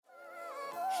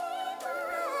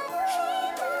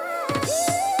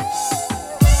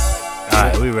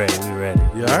right, we ready.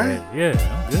 You all right? Yeah,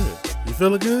 I'm good. You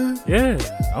feeling good? Yeah,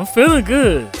 I'm feeling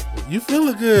good. You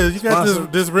feeling good? You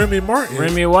got this Remi Martin.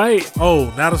 Remi White.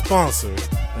 Oh, not a sponsor.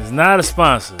 It's not a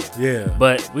sponsor. Yeah.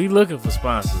 But we looking for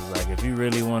sponsors. Like if you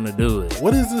really want to do it.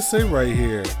 What does this say right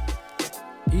here?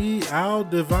 Al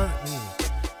Divine.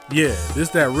 Yeah, this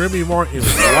that Remi Martin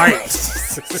White.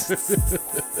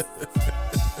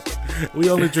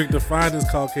 We only drink the finest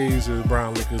Caucasian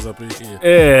brown liquors up in here.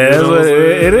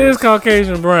 Yeah, it is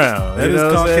Caucasian brown. That is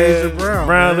Caucasian brown.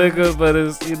 Brown liquor, but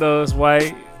it's it's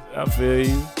white. I feel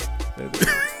you.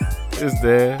 It's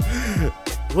there.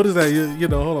 What is that?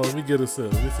 Hold on. Let me get a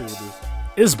sip. Let me see what this.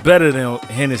 It's better than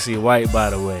Hennessy White,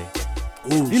 by the way.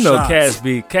 Ooh, shots.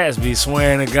 Cats be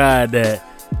swearing to God that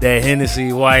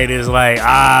Hennessy White is like,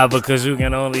 because you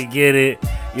can only get it,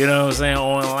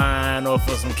 online or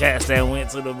for some cats that went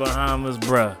to the Bahamas,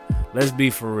 bruh. Let's be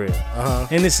for real.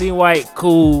 Hennessy White,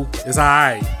 cool. It's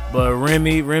alright. But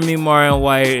Remi Martin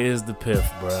White is the piff,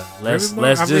 bruh. Let's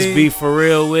just be for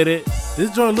real with it. This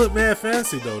joint look mad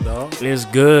fancy though, dog. It's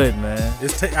good, man.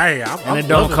 And it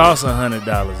don't cost $100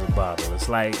 a bottle. It's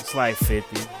like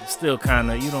 $50. It's still kind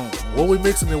of What we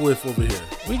mixing it with over here?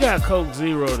 We got Coke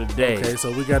Zero today. Okay,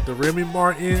 so we got the Remi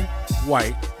Martin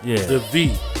White. Yeah. The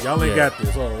V. Y'all ain't got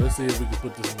this. Hold on, let's see if we can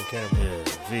put this in the camera. Yeah,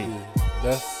 V. Yeah,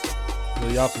 that's so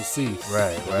y'all can see.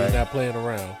 Right. We're not playing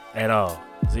around at all.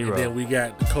 Zero. And then we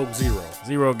got the Coke Zero.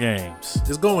 0 games.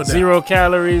 It's going down. 0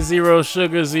 calories, 0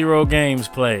 sugar, 0 games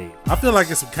played. I feel like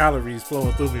it's some calories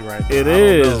flowing through me right now. It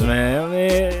is, man. I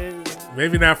mean,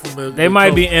 maybe not from the. They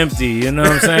might be empty. You know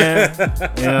what I'm saying?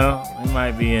 They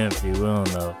might be empty. We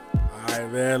don't know. All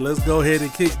right, man. Let's go ahead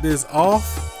and kick this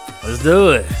off. Let's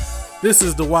do it. This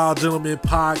is the Wild Gentleman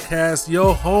Podcast,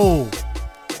 your home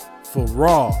for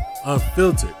raw,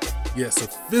 unfiltered, yet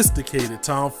sophisticated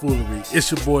tomfoolery.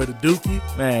 It's your boy, the Dookie.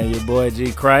 Man, your boy,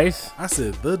 G. Christ. I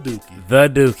said the Dookie. The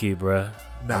Dookie, bruh.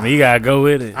 Nah. I mean, you gotta go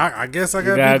with it. I guess I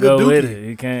gotta be the go Dookie. with it.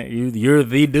 You can't. You're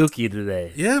the Dookie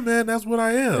today. Yeah, man, that's what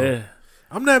I am. Yeah.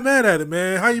 I'm not mad at it,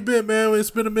 man. How you been, man?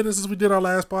 It's been a minute since we did our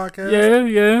last podcast.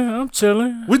 Yeah, I'm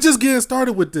chilling. We're just getting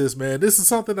started with this, man. This is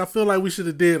something I feel like we should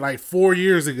have did like 4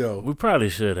 years ago. We probably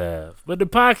should have. But the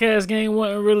podcast game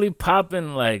wasn't really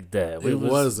popping like that. We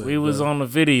was on the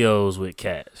videos with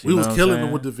cats. We was killing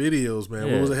them with the videos, man.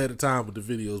 Yeah. We was ahead of time with the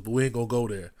videos, but we ain't going to go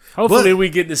there. Hopefully we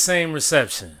get the same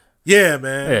reception. Yeah,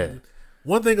 man. Yeah.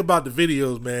 One thing about the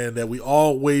videos, man, that we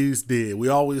always did, we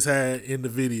always had in the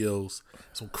videos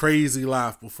some crazy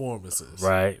live performances.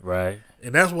 Right.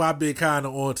 And that's what I've been kind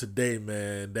of on today,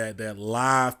 man. That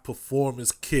live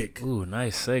performance kick. Ooh,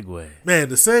 nice segue. Man,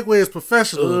 the segue is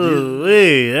professional.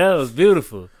 Ooh, that was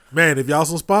beautiful. Man, if y'all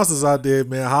some sponsors out there,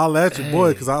 man, holla at your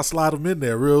boy, because I'll slide them in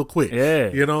there real quick. Yeah.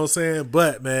 You know what I'm saying?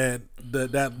 But, man,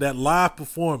 that live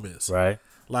performance. Right.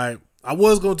 Like, I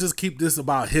was going to just keep this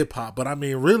about hip-hop, but, I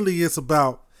mean, really it's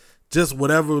about just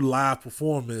whatever live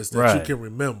performance that you can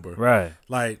remember. Right.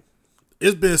 Like,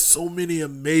 it's been so many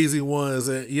amazing ones,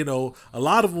 and a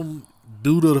lot of them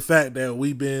due to the fact that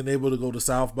we've been able to go to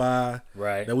South by,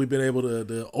 right? That we've been able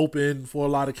to open for a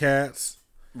lot of cats,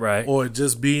 right? Or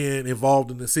just being involved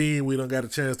in the scene, we don't got a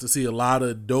chance to see a lot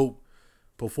of dope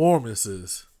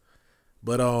performances.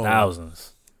 But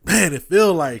thousands, man, it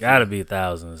feel like gotta be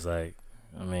thousands. Like,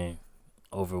 I mean,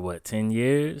 over 10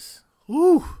 years?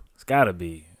 Woo, it's gotta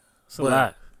be. It's a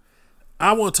lot.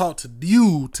 I want to talk to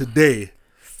you today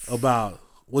about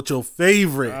what your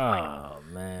favorite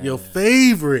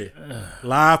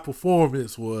live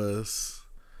performance was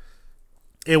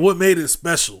and what made it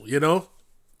special,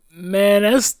 Man,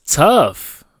 that's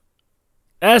tough.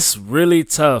 That's really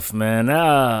tough, man.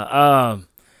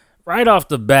 Right off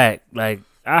the bat, like,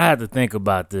 I had to think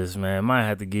about this, man. Might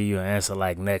have to give you an answer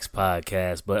like next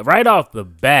podcast, but right off the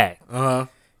bat,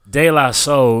 De La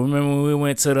Soul. Remember when we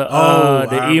went to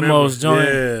the Emos joint?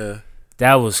 Yeah.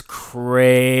 That was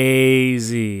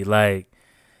crazy. Like,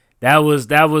 that was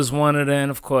one of the,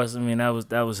 and of course, I mean, that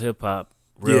was hip hop,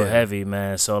 real heavy,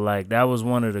 man. So like, that was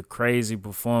one of the crazy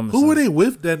performances. Who were they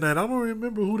with that night? I don't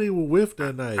remember who they were with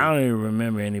that night. I don't even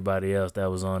remember anybody else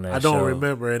that was on that. I don't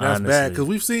remember, and that's honestly bad because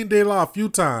we've seen De La a few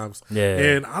times. Yeah,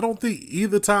 and I don't think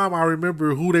either time I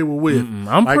remember who they were with.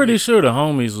 I'm pretty sure the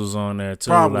homies was on there too.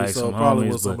 Probably like so. Some probably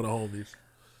homies, was some of the homies.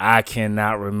 I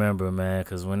cannot remember, man,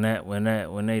 because when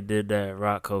they did that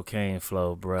rock cocaine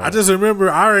flow, bro. I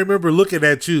remember looking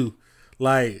at you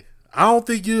like, I don't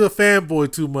think you're a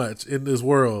fanboy too much in this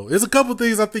world. There's a couple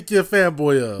things I think you're a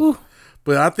fanboy of. Ooh.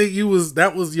 But I think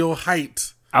that was your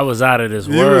height. I was out of this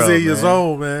world. You was in your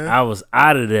zone, man. I was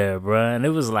out of there, bro. And it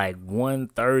was like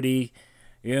 1:30.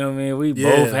 You know what I mean? We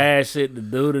both had shit to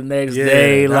do the next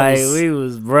day. Like, we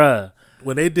was, bruh.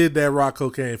 when they did that Rock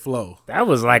Cocaine Flow. That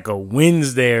was like a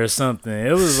Wednesday or something.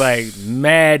 It was like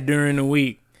mad during the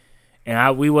week.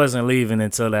 And we wasn't leaving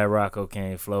until that Rock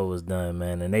Cocaine Flow was done,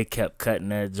 man. And they kept cutting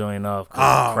that joint off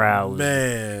because the crowd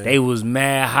they was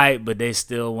mad hype, but they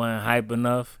still weren't hype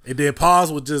enough. And then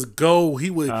Paz would just go. He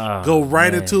would go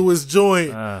right into his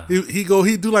joint.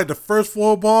 He'd do like the first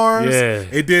 4 bars. Yeah.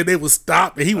 And then they would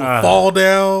stop and he would fall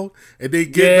down. And they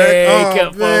get back. He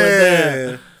kept falling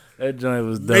down. That joint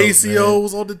was dope, Maceo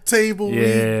was on the table.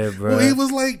 Yeah, bro. He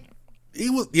was like,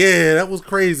 that was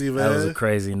crazy, man. That was a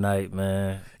crazy night,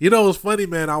 man. You know, it's funny,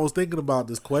 man. I was thinking about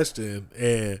this question,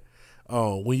 and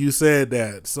when you said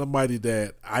that somebody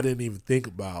that I didn't even think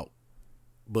about,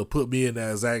 but put me in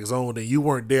that exact zone, and you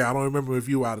weren't there. I don't remember if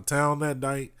you were out of town that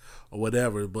night or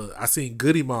whatever, but I seen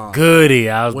Goody Mob.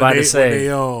 I was about to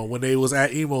say. When they was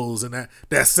at Emos, and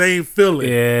that same feeling.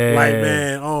 Yeah. Like,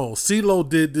 man, CeeLo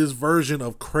did this version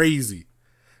of Crazy.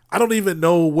 I don't even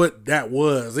know what that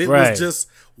was. It was just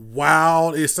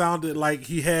wild. It sounded like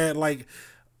he had like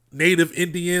Native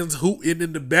Indians hooting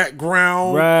in the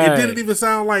background. It didn't even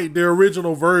sound like the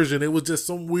original version. It was just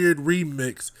some weird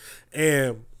remix.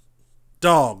 And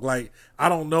dog, like, I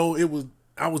don't know.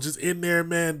 I was just in there,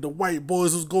 man. The white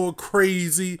boys was going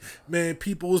crazy. Man,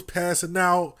 people was passing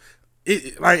out.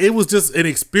 It was just an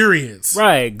experience.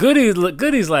 Right.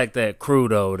 Goody's like that crew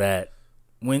though, that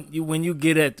when you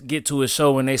get to a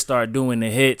show and they start doing the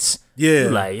hits,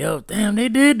 you're like, yo, damn, they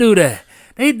did do that.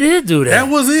 They did do that. That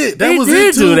was it. They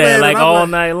did do that, man. like all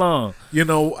night long. You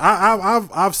know,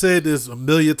 I've said this a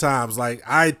million times. Like,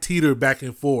 I teeter back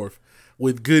and forth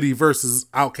with Goody versus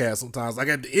Outkast sometimes. Like,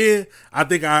 at the end, I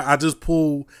think I just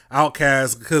pull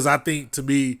Outkast because I think, to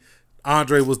me,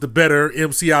 Andre was the better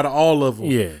MC out of all of them.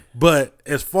 Yeah. But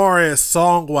as far as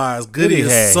song wise, Goody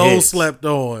is so hits. Slept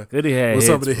on. Goody had with hits,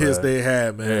 some of the hits they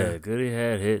had, man. Yeah, Goody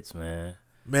had hits, man.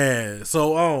 Man,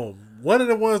 so one of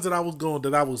the ones that I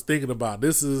was thinking about.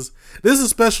 This is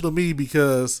special to me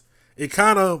because it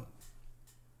kind of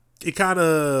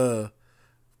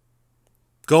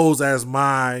goes as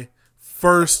my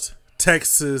first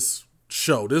Texas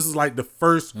show. This is like the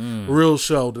first real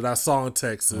show that I saw in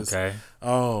Texas. Okay.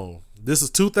 This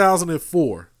is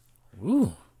 2004.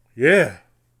 Ooh. Yeah.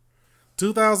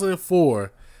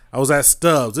 2004. I was at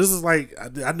Stubbs. This is like,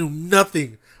 I knew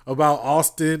nothing about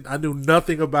Austin. I knew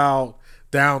nothing about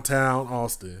downtown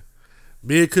Austin.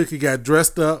 Me and Cookie got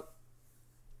dressed up.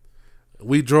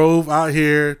 We drove out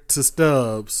here to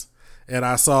Stubbs, and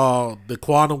I saw the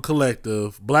Quantum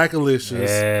Collective, Black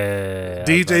Alicious,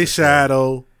 DJ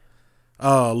Shadow,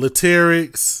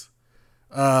 Laterix,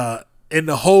 and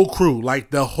the whole crew,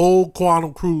 like the whole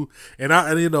Quantum crew. And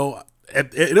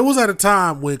it was at a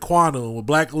time when Quantum, with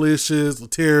Black Alicious,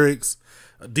 Laterix,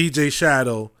 DJ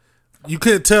Shadow, you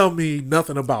couldn't tell me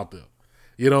nothing about them.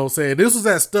 You know what I'm saying? This was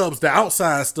at Stubbs, the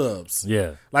outside Stubbs.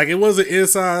 Yeah. Like, it wasn't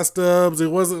inside Stubbs. It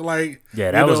wasn't like...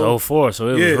 Yeah, that was 04, so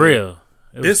it was real.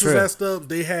 This was at Stubbs.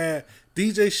 They had...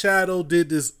 DJ Shadow did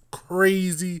this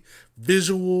crazy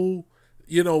visual,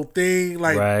 thing.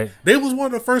 Like, they was one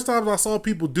of the first times I saw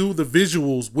people do the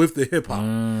visuals with the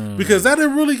hip-hop. Because that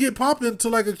didn't really get popping until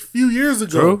like a few years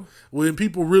ago. True. When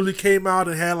people really came out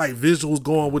and had like visuals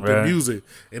going with the music.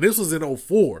 And this was in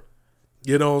 04.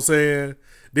 You know what I'm saying?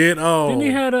 Then didn't he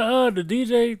had the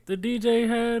DJ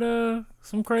had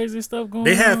some crazy stuff going on?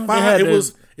 They had 5.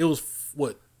 It was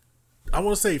what? I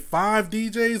want to say 5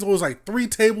 DJs. Or it was like 3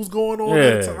 tables going on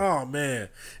at the time. Oh man.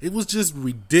 It was just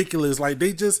ridiculous. Like,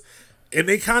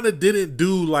 they kind of didn't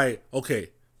do like, okay,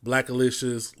 Black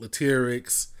Alicious,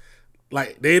 Laterix.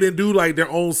 Like, they didn't do like their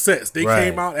own sets. They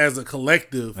came out as a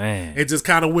collective and just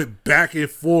kind of went back and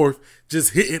forth,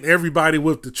 just hitting everybody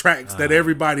with the tracks that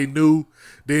everybody knew.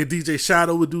 Then DJ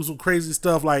Shadow would do some crazy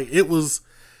stuff. Like, it was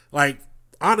like,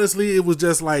 honestly, it was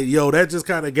just like, yo, that just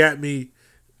kind of got me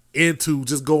into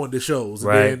just going to shows.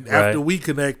 And then after we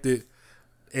connected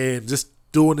and just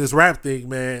doing this rap thing,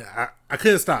 man, I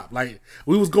couldn't stop. Like,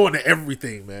 we was going to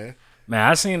everything, man. Man,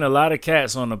 I seen a lot of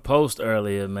cats on the post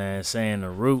earlier, man, saying the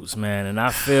Roots, man, and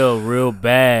I feel real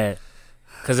bad.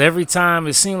 Because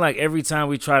it seemed like every time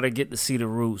we try to get to see the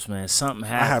Roots, man, something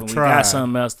happened. We got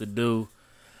something else to do.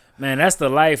 Man, that's the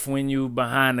life when you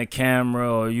behind the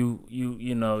camera or you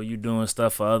doing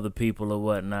stuff for other people or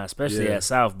whatnot, especially at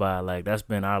South by. Like, that's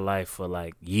been our life for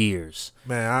like years.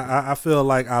 Man, I feel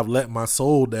like I've let my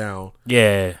soul down.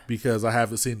 Yeah. Because I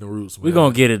haven't seen the Roots, man. We're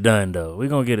going to get it done, though. We're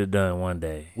going to get it done one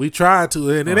day. We tried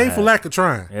to, and it ain't for lack of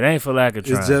trying. It ain't for lack of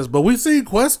trying. It's just, but we've seen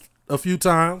Quest a few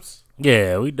times.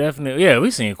 Yeah, we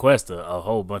seen Quest a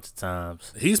whole bunch of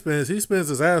times. He spins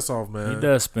his ass off, man. He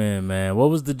does spin, man. What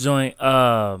was the joint?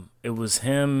 It was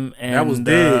him and that was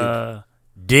Dig.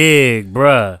 Dig,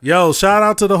 bruh. Yo, shout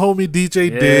out to the homie DJ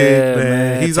Dig,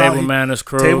 man. He's Table Manners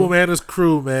crew. Table Manners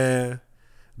crew, man.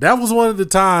 That was one of the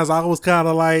times I was kind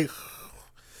of like,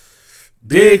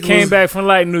 Dig came back from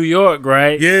like New York,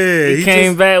 right? Yeah, he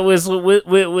came back with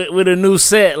a new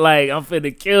set. Like, I'm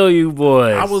finna kill you,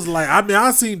 boys. I was like, I mean, I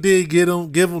seen Dig give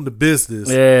him the business.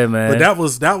 Yeah, man. But that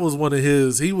was one of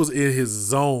his. He was in his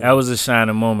zone. That was a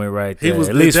shining moment right there. He was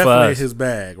at least definitely for us. in his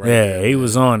bag. Right yeah, there, he man.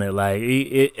 was on it. Like,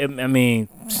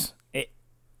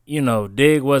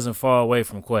 Dig wasn't far away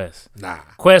from Quest. Nah,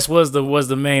 Quest was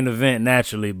the main event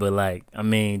naturally, but like,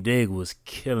 Dig was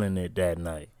killing it that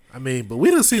night. I mean, but we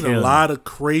done seen a lot of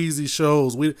crazy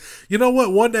shows. You know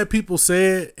what? One that people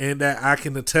said and that I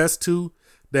can attest to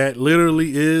that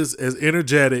literally is as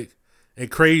energetic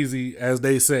and crazy as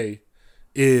they say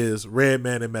is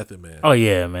Redman and Method Man. Oh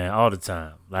yeah, man, all the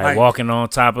time. Like walking on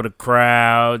top of the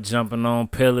crowd, jumping on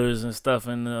pillars and stuff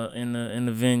in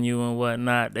the venue and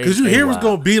whatnot. Because you hear it's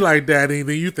gonna be like that, and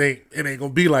then you think it ain't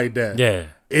gonna be like that. Yeah,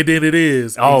 and then it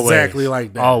is exactly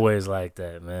like that. Always like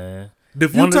that, man. The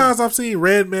few times I've seen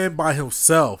Redman by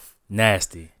himself,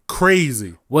 nasty,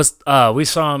 crazy. We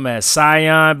saw him at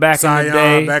Scion back in the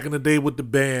day. Back in the day with the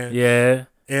band. Yeah.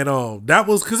 And that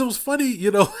was because it was funny,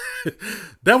 you know.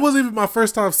 That wasn't even my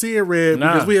first time seeing Red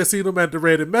because we had seen him at the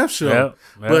Red and Meth show. Yep.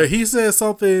 But he said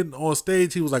something on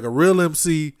stage. He was like a real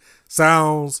MC,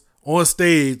 sounds on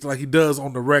stage like he does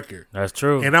on the record. That's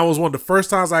true. And that was one of the first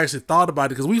times I actually thought about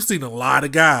it because we've seen a lot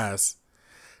of guys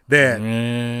that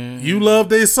you love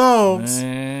their songs.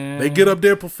 They get up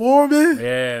there performing.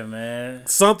 Yeah, man.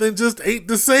 Something just ain't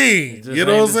the same. You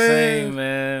know what I'm saying? Same,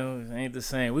 man. Ain't the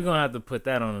same. We're going to have to put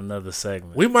that on another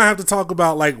segment. We might have to talk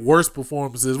about like worst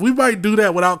performances. We might do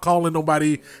that without calling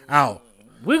nobody out.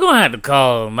 We're going to have to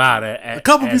call them out at a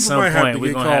couple at people some might point. have to We're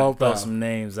get going to have called to throw out. some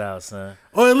names out, son.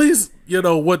 Or at least, you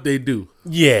know, what they do.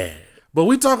 Yeah. But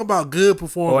we talk about good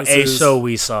performances. Or a show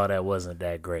we saw that wasn't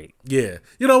that great. Yeah.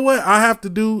 You know what I have to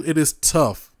do? It is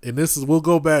tough. And we'll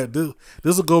go back. This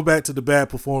will go back to the bad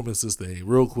performances thing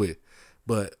real quick.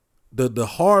 But the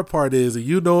hard part is, and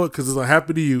you know it because it's going to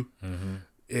happen to you. Mm-hmm.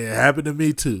 It happened to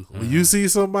me too. Mm-hmm. When you see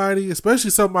somebody,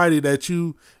 especially somebody that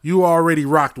you already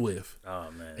rocked with.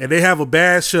 Oh, man. And they have a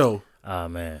bad show. Oh,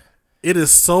 man. It is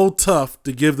so tough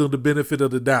to give them the benefit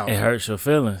of the doubt. It hurts your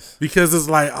feelings. Because it's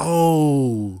like,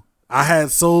 oh, I had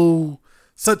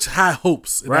such high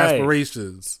hopes and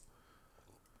aspirations.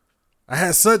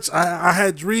 I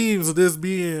had dreams of this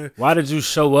being. Why did you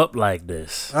show up like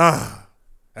this?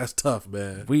 That's tough,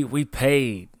 man. We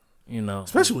paid, you know.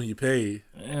 Especially when you paid.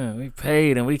 Yeah, we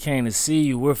paid and we came to see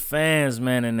you. We're fans,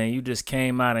 man, and then you just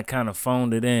came out and kind of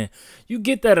phoned it in. You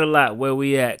get that a lot where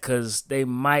we at because they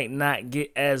might not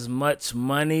get as much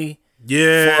money for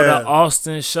the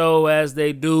Austin show as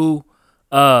they do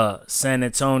San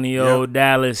Antonio,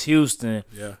 Dallas, Houston.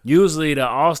 Yeah. Usually the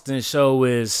Austin show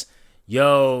is,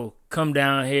 yo, come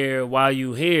down here while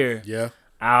you here. Yeah.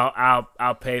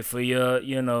 I'll pay for your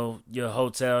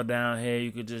hotel down here.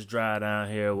 You could just drive down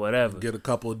here or whatever. Get a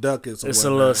couple of ducats. It's a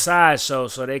little side show,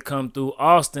 so they come through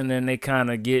Austin and they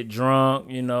kind of get drunk.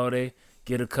 You know, they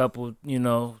get a couple,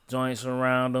 joints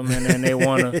around them, and then they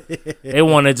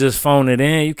wanna just phone it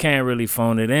in. You can't really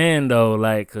phone it in though,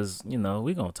 like, cause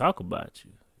we gonna talk about you.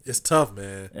 It's tough,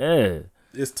 man. Yeah,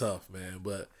 it's tough, man.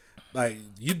 But like,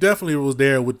 you definitely was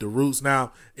there with the Roots.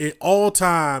 Now, in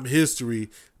all-time history,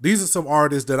 these are some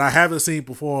artists that I haven't seen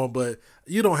perform, but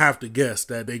you don't have to guess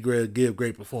that they give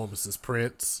great performances.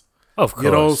 Prince. Of course.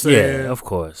 You know what I'm saying? Yeah, of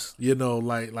course. Like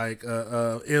MJ.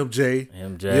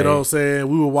 MJ. You know what I'm saying?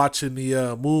 We were watching the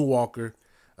Moonwalker,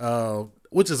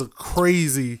 which is a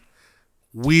crazy,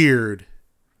 weird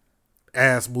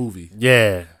ass movie.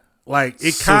 Yeah. Like,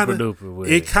 it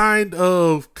kind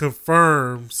of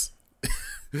confirms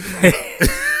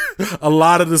a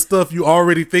lot of the stuff you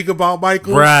already think about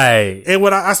Michael. Right. And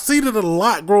when I seen it a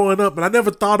lot growing up, and I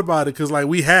never thought about it because, like,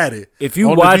 we had it. If you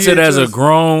watch it as a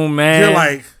grown man, you're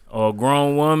like, or a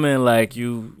grown woman, like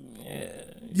you,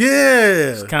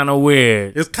 it's kind of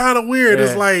weird. It's kind of weird. Yeah.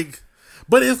 It's like,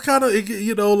 but it's kind of,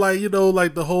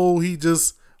 like the whole he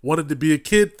just wanted to be a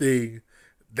kid thing.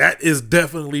 That is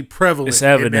definitely prevalent. It's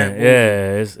evident.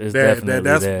 It's definitely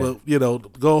there. But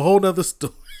go a whole nother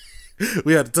story.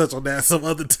 We had to touch on that some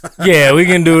other time. Yeah, we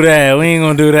can do that. We ain't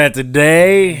gonna do that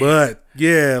today. But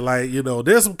yeah, like,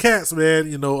 there's some cats, man.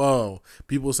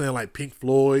 People saying like Pink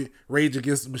Floyd, Rage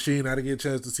Against the Machine. I didn't get a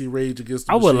chance to see Rage Against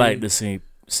the Machine. I would like to see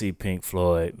Pink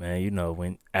Floyd, man.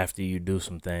 When after you do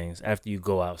some things, after you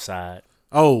go outside.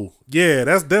 Oh yeah,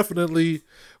 that's definitely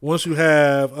once you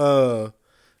have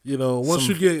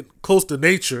you get close to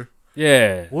nature.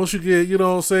 Yeah. Once you get, you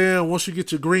know what I'm saying, once you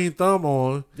get your green thumb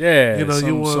on, Yeah. you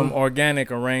know, some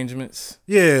organic arrangements.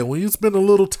 Yeah, when you spend a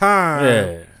little time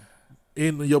Yeah.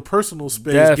 in your personal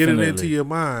space, Definitely. get it into your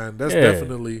mind. That's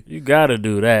definitely you gotta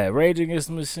do that. Rage Against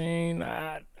the Machine,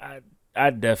 I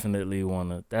definitely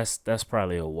wanna. That's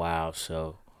probably a wild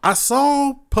show. I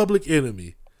saw Public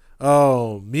Enemy.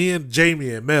 Me and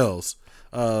Jamie and Mel's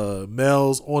on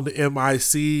the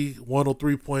MIC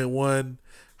 103.1,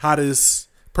 hottest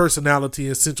personality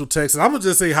in Central Texas. I'm gonna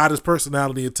just say hottest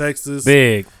personality in Texas.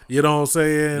 Big. You know what I'm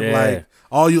saying? Yeah. Like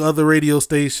all you other radio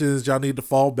stations, y'all need to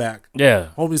fall back. Yeah.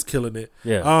 Homie's killing it.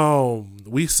 Yeah.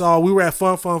 We were at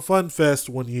Fun Fest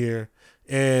one year,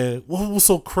 and what was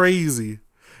so crazy?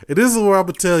 And this is where I'm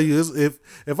gonna tell you is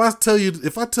if I tell you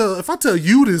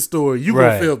this story, you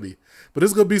gonna feel me. But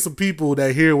there's gonna be some people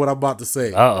that hear what I'm about to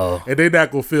say. And they're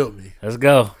not gonna feel me. Let's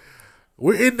go.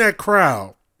 We're in that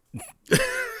crowd.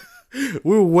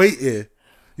 We're waiting.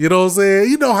 You know what I'm saying?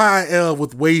 You know how I am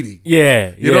with waiting.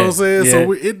 Yeah. You know what I'm saying? Yeah. So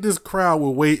we're in this crowd, we're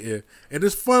waiting. And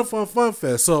it's Fun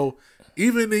Fest. So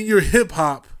even in your hip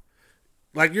hop,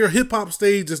 like your hip hop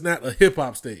stage is not a hip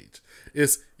hop stage.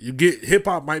 It's you get hip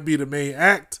hop might be the main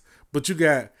act, but you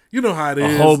got, you know how it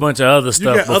is. A whole bunch of other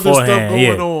stuff. You got other stuff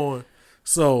going on.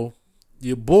 So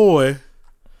your boy,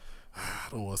 I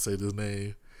don't want to say this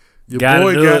name. Your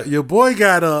boy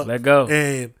got up. Let go.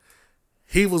 And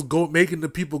he was making the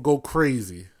people go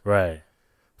crazy. Right.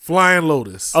 Flying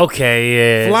Lotus. Okay,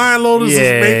 yeah. Flying Lotus is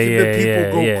making the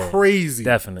people go crazy.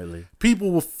 Definitely.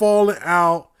 People were falling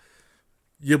out.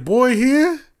 Your boy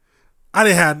here, I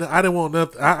didn't want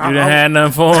nothing. You didn't have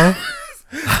nothing for him?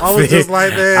 I was just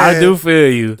like, man. I do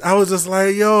feel you. I was just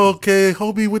like, yo, okay,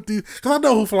 Hobie with the, because I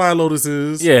know who Flying Lotus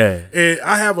is. Yeah. And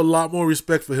I have a lot more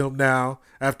respect for him now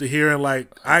after hearing, like,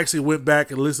 I actually went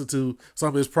back and listened to some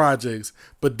of his projects.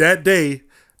 But that day,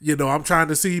 you know, I'm trying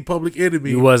to see Public Enemy.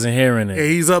 You wasn't hearing it. And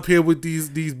he's up here with these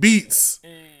beats.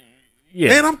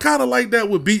 Yeah. And I'm kind of like that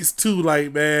with beats too.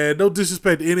 Like, man, no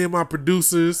disrespect to any of my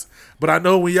producers, but I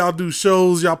know when y'all do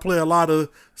shows, y'all play a lot of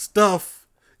stuff.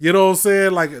 You know what I'm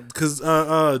saying? Like, because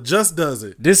Just does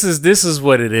it. This is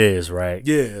what it is, right?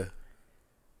 Yeah.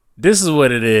 This is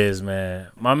what it is, man.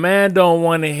 My man don't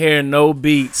want to hear no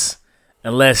beats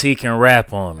unless he can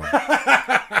rap on them.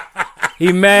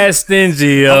 He mad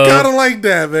stingy, yo. I'm kind of like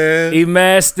that, man. He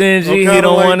mad stingy. He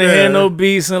don't want to hear no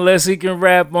beats unless he can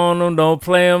rap on them. Don't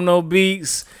play him no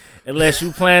beats unless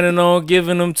you planning on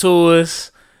giving them to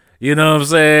us. You know what I'm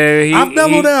saying? I've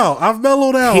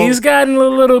mellowed out. He's gotten a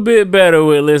little bit better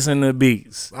with listening to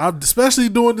beats. Especially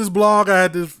doing this blog. I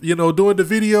had to, doing the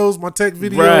videos, my tech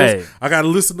videos. Right. I got to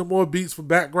listen to more beats for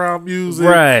background music.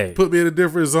 Right. Put me in a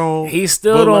different zone. He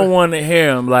still don't want to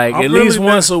hear him. Like, at least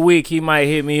once a week, he might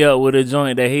hit me up with a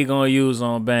joint that he going to use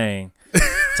on Bang.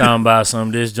 Talking about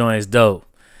this joint's dope.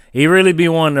 He really be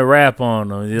wanting to rap on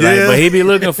them. Like, but he be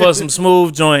looking for some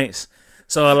smooth joints.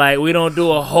 So, like, we don't do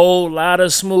a whole lot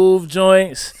of smooth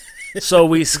joints. So,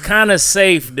 we kind of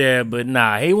safe there. But,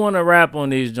 nah, he want to rap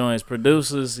on these joints.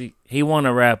 Producers, he want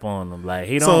to rap on them. Like,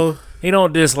 he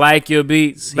don't dislike your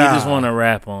beats. He just want to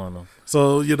rap on them.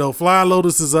 So, Flying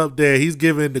Lotus is up there. He's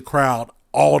giving the crowd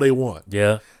all they want.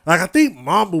 Yeah. Like, I think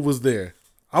Mamba was there.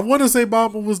 I want to say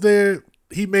Mamba was there.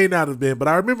 He may not have been, but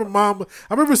I remember Mamba.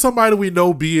 I remember somebody we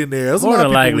know being there. There's More a lot than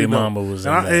of likely we know. Mamba was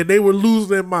in there. And they were losing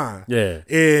their mind. Yeah.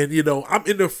 And, I'm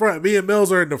in the front. Me and Mel's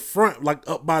are in the front, like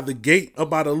up by the gate, up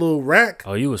by the little rack.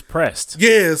 Oh, you was pressed.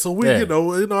 Yeah, so we,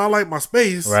 I like my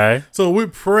space. Right. So we're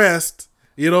pressed.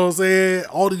 You know what I'm saying?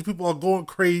 All these people are going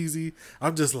crazy.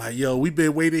 I'm just like, yo, we've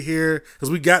been waiting here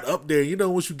because we got up there.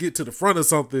 Once you get to the front of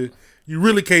something, you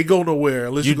really can't go nowhere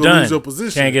unless you go lose your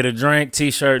position. Can't get a drink,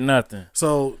 t-shirt, nothing.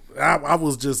 So I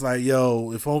was just like,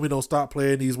 yo, if homie don't stop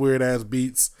playing these weird ass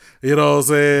beats, you know what I'm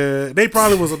saying? They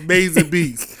probably was amazing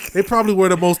beats. They probably were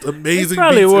the most amazing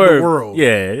beats in the world.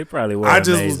 Yeah, they probably were. I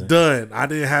just was done. I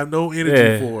didn't have no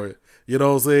energy for it. You know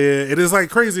what I'm saying? It is like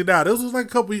crazy now. This was like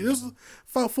this was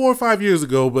 4 or 5 years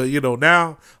ago, but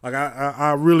now, like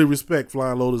I really respect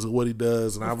Flying Lotus and what he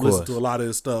does, and I've listened to a lot of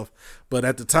his stuff. But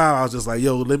at the time, I was just like,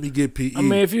 yo, let me get PE. I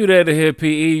mean, if you there to hear PE,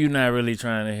 you're not really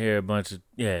trying to hear a bunch of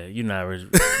you're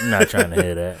not trying to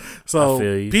hear that. So I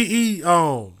feel you.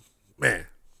 PE, man,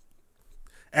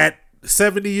 at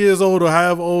 70 years old or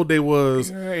however old they was,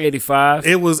 85.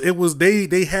 It was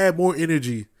they had more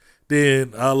energy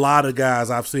than a lot of guys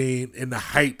I've seen in the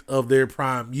height of their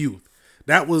prime youth.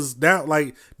 That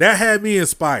had me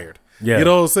inspired. Yeah. You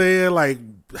know what I'm saying? Like,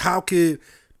 how could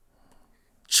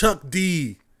Chuck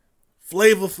D,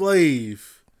 Flavor Flav,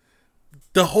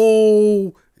 the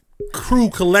whole crew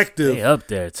collective. They up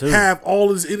there too. Have all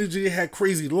this energy. It had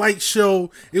crazy light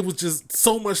show. It was just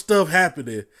so much stuff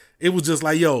happening. It was just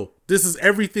like, yo, this is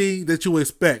everything that you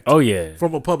expect. Oh yeah,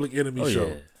 from a Public Enemy show.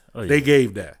 Yeah. Oh, yeah. They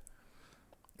gave that.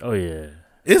 Oh yeah.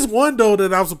 It's one though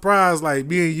that I'm surprised like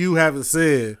me and you haven't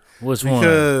said. Which one?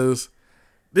 Because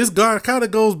this guy kind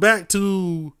of goes back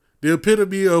to the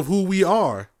epitome of who we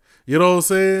are. You know what I'm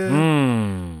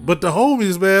saying? But the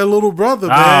homies, man, little brother,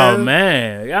 man. Oh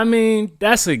man, I mean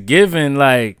that's a given.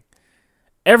 Like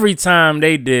every time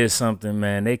they did something,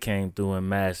 man, they came through and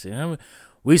mashed it. I mean,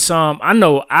 we saw him. I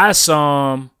know I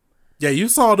saw him. Yeah, you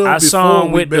saw them. I before saw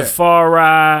him we with met. the Far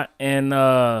Eye and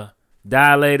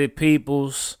Dilated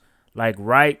Peoples. Like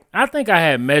I think I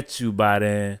had met you by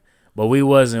then, but we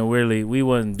wasn't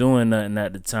doing nothing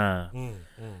at the time.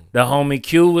 The homie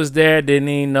Q was there, didn't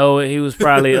even know it. He was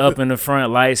probably up in the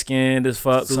front, light skinned as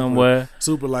fuck somewhere.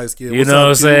 Super light skinned. You know what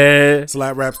I'm saying?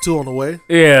 Slap Raps 2 on the way.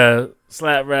 Yeah,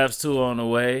 Slap Raps 2 on the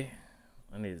way.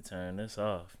 I need to turn this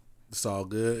off. It's all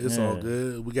good. It's all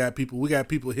good. We got people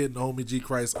hitting homie G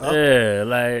Christ up. Yeah,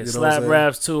 like you know Slap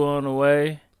Raps 2 on the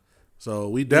way. So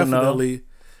we definitely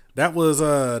that was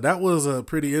a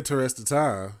pretty interesting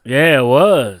time. Yeah, it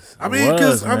was. I mean,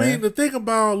 because the thing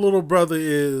about Little Brother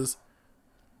is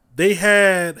they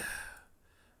had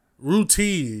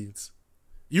routines.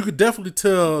 You could definitely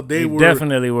tell they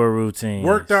definitely were routines.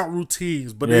 Worked out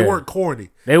routines, but they weren't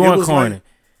corny. They weren't corny.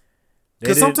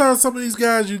 Because sometimes some of these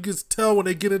guys, you can tell when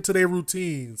they get into their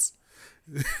routines.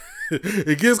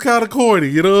 It gets kind of corny,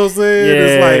 you know what I'm saying? Yeah.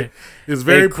 It's like it's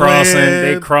very planned.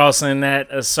 They crossing at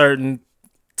a certain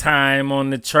time on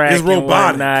the track. It's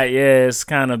robotic. Yeah, it's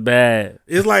kind of bad.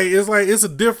 It's a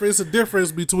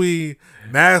difference between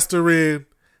mastering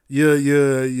your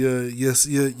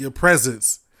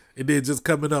presence and then just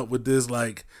coming up with this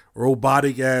like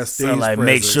robotic ass stage. So like presence.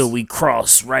 make sure we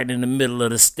cross right in the middle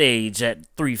of the stage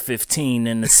at 3:15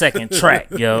 in the second track,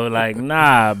 yo. Like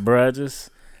nah, bruh,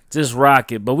 just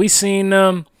rock it. But we seen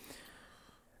them.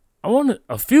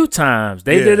 A few times.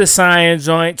 They did a Cyan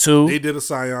joint too. They did a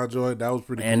Cyan joint. That was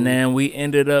pretty cool. And then we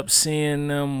ended up seeing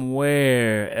them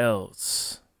where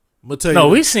else?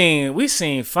 We seen Fonte. We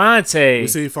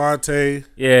seen Fonte.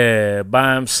 Yeah,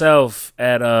 by himself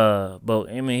at but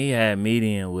I mean he had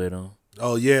Median with him.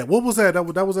 Oh yeah, what was that? That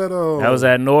was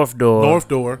at North Door. North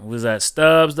Door. It was at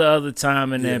Stubbs the other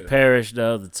time, and then Parrish the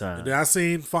other time. And then I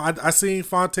seen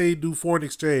Fonte do Foreign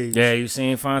Exchange. Yeah, you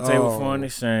seen Fonte with Foreign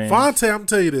Exchange. Fonte, I'm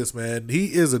tell you this, man.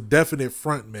 He is a definite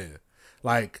front man.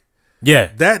 Like, yeah,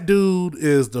 that dude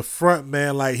is the front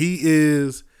man. Like he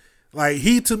is. Like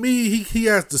to me, he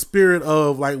has the spirit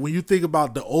of like when you think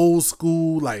about the old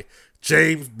school, like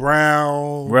James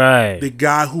Brown, right? The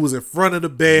guy who was in front of the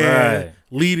band,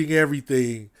 leading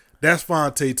everything. That's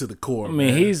Fonte to the core. I mean,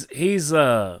 man. he's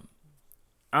a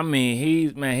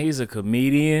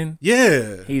comedian.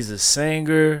 Yeah, he's a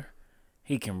singer.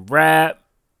 He can rap.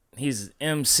 He's an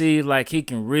MC. Like he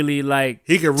can really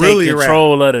take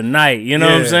control rap. of the night. You know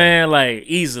what I'm saying? Like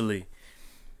easily.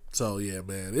 So yeah,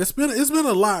 man, it's been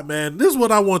a lot, man. This is what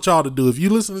I want y'all to do. If you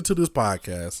listening to this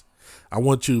podcast, I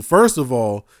want you first of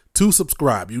all to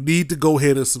subscribe. You need to go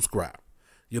ahead and subscribe.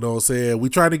 You know what I'm saying? We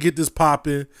trying to get this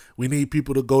popping. We need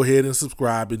people to go ahead and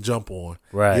subscribe and jump on.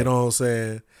 Right. You know what I'm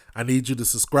saying? I need you to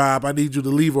subscribe. I need you to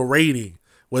leave a rating,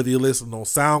 whether you're listening on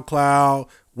SoundCloud,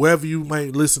 wherever you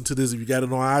might listen to this. If you got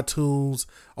it on iTunes,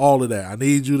 all of that. I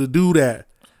need you to do that.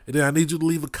 And then I need you to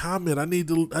leave a comment. I need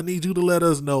you to let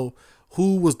us know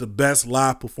who was the best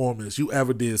live performance you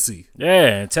ever did see.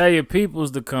 Yeah, and tell your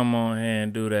peoples to come on here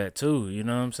and do that too. You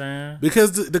know what I'm saying?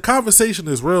 Because the conversation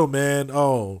is real, man.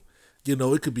 Oh, you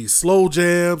know, it could be slow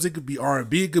jams. It could be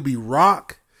R&B. It could be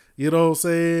rock. You know what I'm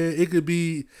saying? It could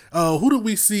be, who did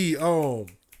we see?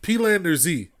 P-Lander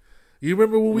Z. You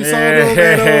remember when we saw them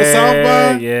at South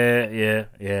by? Yeah.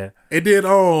 And then,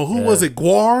 who was it?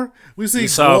 Guar? We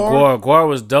saw Guar. Guar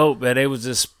was dope, man. They was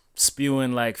just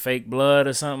spewing like fake blood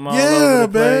or something all over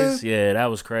the place. Yeah, that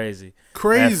was crazy.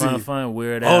 That fun,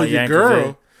 weird. Oh, your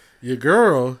girl.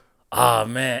 Oh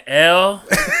man, L.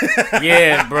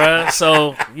 Yeah, bruh.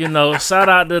 So shout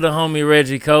out to the homie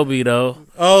Reggie Kobe though.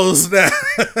 Oh snap!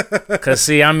 Cause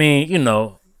see, I mean,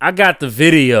 I got the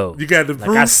video. You got the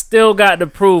proof. I still got the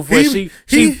proof where she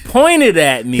pointed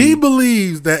at me. He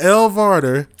believes that L.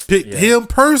 Varder picked him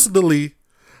personally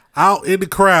out in the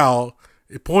crowd.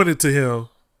 It pointed to him.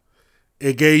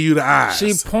 It gave you the eyes.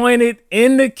 She pointed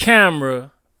in the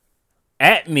camera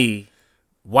at me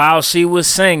while she was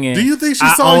singing. Do you think she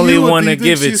I saw only you? want to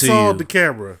give it to she saw you. the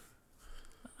camera.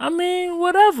 I mean,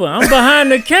 whatever. I'm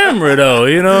behind the camera though.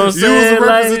 You know what I'm saying? You was the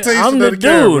representation I'm of the the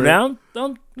dude. camera.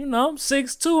 I'm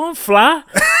 6'2". I'm fly.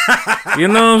 You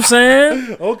know what I'm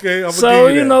saying? Okay, I'm so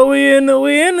you know we in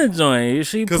the joint.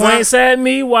 She points at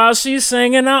me while she's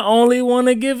singing. I only want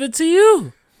to give it to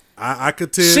you. I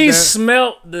could tell she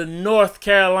smelt the North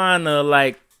Carolina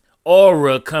like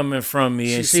aura coming from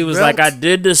me, and she was like, I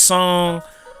did the song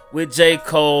with J.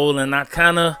 Cole, and I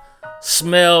kind of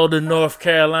smelled the North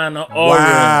Carolina aura,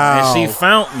 and she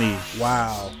found me.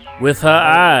 Wow. With her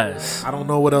eyes. I don't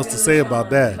know what else to say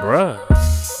about that. Bruh.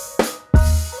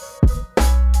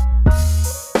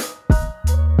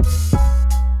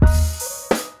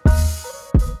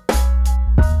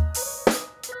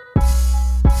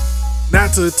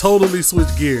 Not to totally switch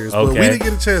gears, but we didn't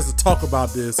get a chance to talk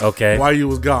about this while you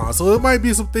was gone. So it might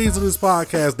be some things in this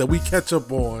podcast that we catch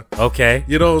up on. Okay.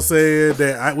 You know what I'm saying?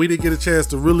 That we didn't get a chance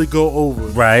to really go over.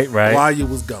 Right. While you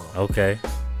was gone. Okay.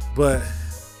 But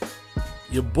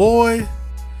your boy,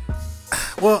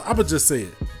 well, I'm going to just say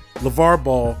it. LeVar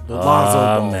Ball, Lonzo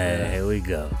Ball. Man, here we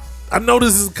go. I know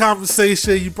this is a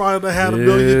conversation you probably done had a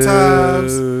million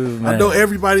times. Man. I know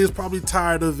everybody is probably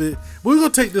tired of it. But we're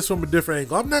going to take this from a different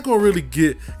angle. I'm not going to really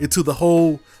get into the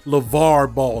whole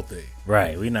LeVar Ball thing.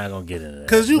 Right. We're not going to get into that.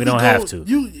 Because we don't have to.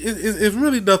 It's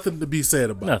really nothing to be said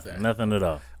about that. Nothing at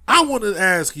all. I want to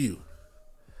ask you.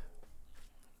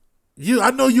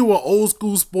 I know you an old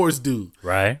school sports dude.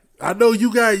 Right. I know you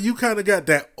kind of got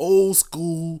that old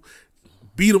school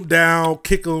beat them down,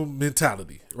 kick them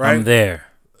mentality. Right. I'm there.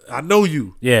 I know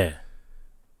you. Yeah.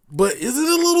 But is it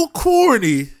a little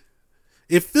corny?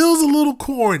 It feels a little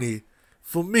corny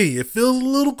for me. It feels a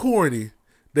little corny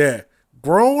that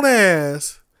grown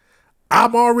ass,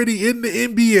 I'm already in the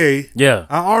NBA. Yeah.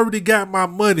 I already got my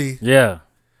money. Yeah.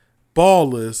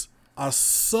 Ballers are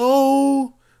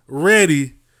so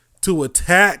ready to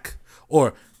attack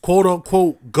or quote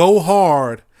unquote go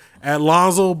hard at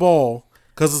Lonzo Ball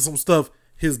because of some stuff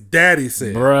his daddy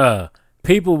said. Bruh.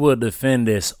 People will defend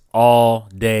this all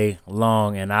day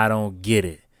long, and I don't get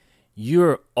it.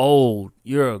 You're old.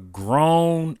 You're a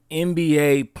grown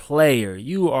NBA player.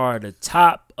 You are the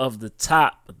top of the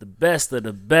best of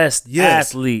the best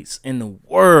athletes in the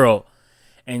world.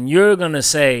 And you're going to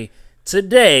say,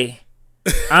 today,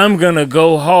 I'm going to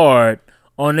go hard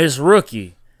on this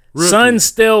rookie. Son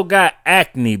still got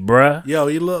acne, bruh. Yo,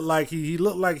 he looked like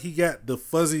he got the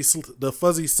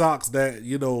fuzzy socks that,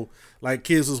 you know, like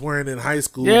kids was wearing in high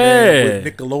school. Yeah. With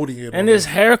Nickelodeon. And his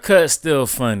haircut's still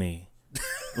funny.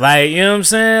 Like, you know what I'm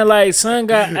saying? Like, son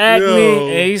got acne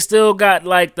and he still got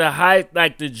like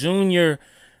the junior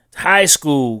high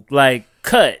school like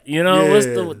cut. You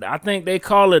know, I think they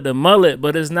call it the mullet,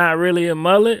 but it's not really a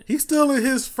mullet. He's still in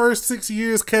his first 6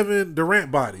 years Kevin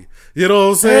Durant body. You know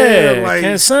what I'm saying? Yeah. Like,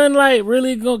 can son like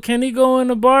really go? Can he go in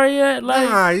the bar yet? Like,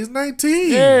 nah, he's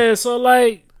 19. Yeah, so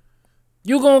like,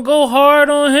 you gonna go hard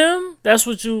on him? That's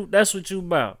what you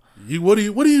about. What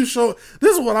do you show?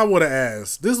 This is what I want to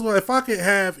ask. This is what, if I could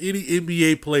have any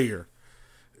NBA player,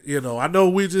 you know, I know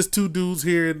we're just two dudes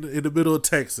here in the middle of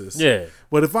Texas. Yeah.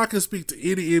 But if I could speak to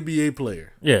any NBA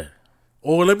player. Yeah.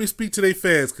 Or let me speak to their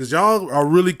fans, because y'all are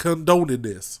really condoning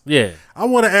this. Yeah. I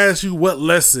want to ask you, what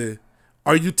lesson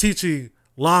are you teaching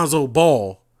Lonzo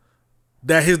Ball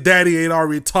that his daddy ain't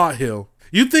already taught him?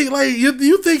 You think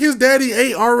you think his daddy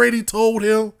ain't already told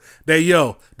him that,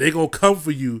 yo, they gonna come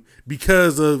for you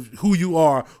because of who you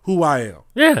are, who I am?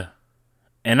 Yeah.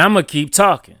 And I'm gonna keep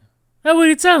talking. That's what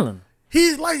he tell him.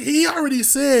 He already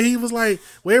said, he was like,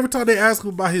 well, every time they ask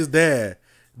him about his dad,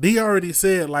 he already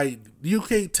said, like, you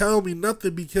can't tell me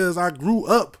nothing because I grew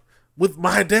up with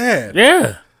my dad.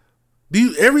 Yeah.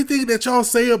 Everything that y'all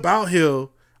say about him,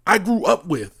 I grew up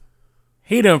with.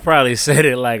 He done probably said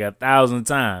it like 1,000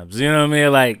 times. You know what I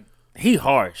mean? Like, he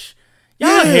harsh.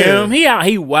 Y'all hear him.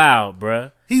 He wild,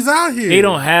 bruh. He's out here. He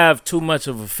don't have too much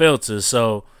of a filter,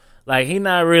 so like he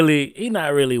not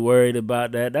really worried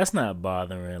about that. That's not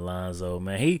bothering Lonzo,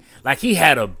 man. He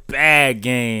had a bad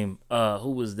game.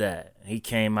 Who was that? He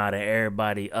came out of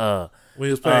everybody. When he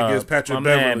was playing against Patrick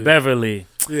Beverly. Man Beverly.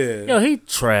 Yeah. Yo, he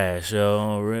trash,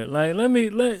 yo. Like,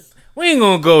 we ain't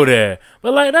gonna go there.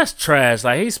 But like, that's trash.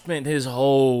 Like, he spent his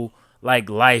whole like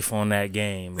life on that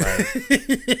game. Like,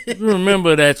 you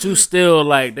remember that you still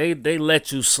like they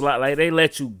let you slide, like they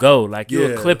let you go. Like,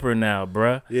 you're a Clipper now,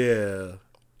 bruh. Yeah.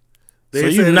 So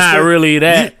you not really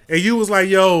that. And you was like,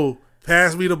 yo,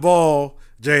 pass me the ball,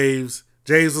 James.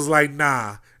 James was like,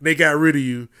 nah. And they got rid of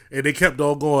you, and they kept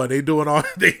on going.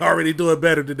 They already doing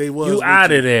better than they was. You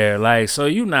out of there, like, so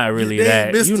you not really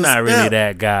that. You not really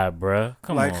that guy, bruh.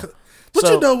 Come on. But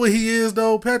you know what he is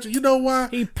though, Patrick. You know why?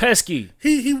 He pesky.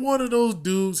 He one of those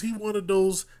dudes. He one of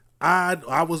those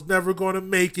I was never going to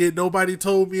make it. Nobody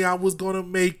told me I was going to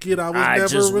make it. I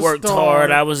just worked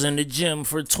hard. I was in the gym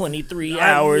for 23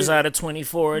 hours out of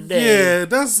 24 a day. Yeah,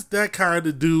 that's that kind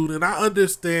of dude. And I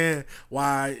understand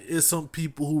why it's some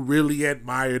people who really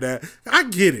admire that. I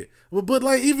get it. But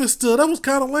like, even still, that was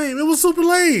kind of lame. It was super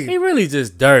lame. He really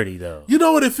just dirty, though. You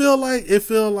know what it feel like? It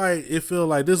feel like,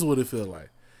 this is what it feel like.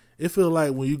 It feel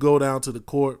like when you go down to the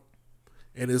court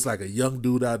and it's like a young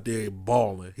dude out there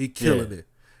balling. He killing it.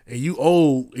 And you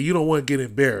old, and you don't want to get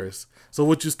embarrassed. So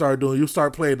what you start doing, you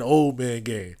start playing the old man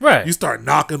game. Right. You start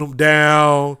knocking them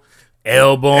down.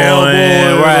 Elbowing.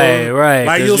 Right.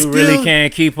 Like you really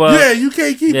can't keep up. Yeah, you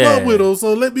can't keep up with them.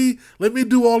 So let me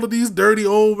do all of these dirty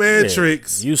old man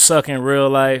tricks. You suck in real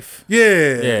life.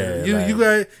 Yeah. You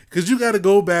got, because you got to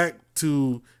go back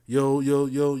to your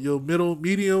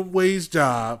medium wage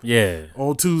job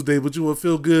on Tuesday, but you will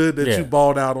feel good that you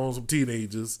balled out on some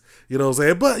teenagers. You know what I'm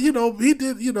saying? But he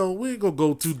did, we ain't gonna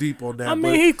go too deep on that. I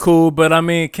mean, he cool, but I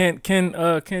mean, can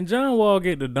John Wall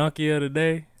get the donkey of the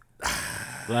day?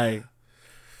 Like,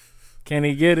 can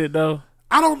he get it though?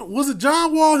 I don't know. Was it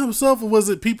John Wall himself or was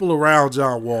it people around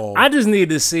John Wall? I just need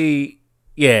to see,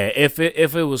 if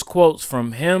it was quotes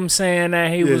from him saying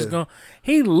that he was going.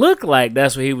 He looked like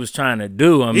that's what he was trying to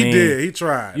do. I mean, he did. He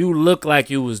tried. You look like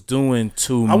you was doing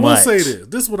too much. I will say this.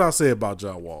 This is what I'll say about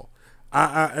John Wall.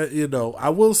 I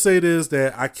will say this,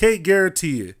 that I can't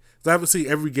guarantee it. I haven't seen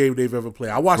every game they've ever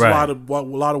played. I watched a lot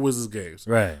of Wizards games.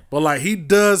 Right. But like, he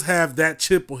does have that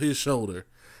chip on his shoulder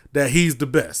that he's the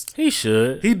best. He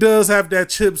should. He does have that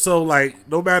chip, so like,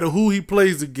 no matter who he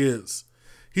plays against,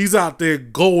 he's out there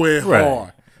going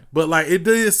hard. But like, it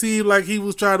did seem like he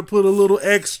was trying to put a little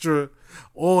extra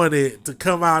on it to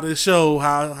come out and show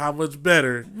how much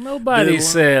better. Nobody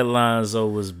said Lonzo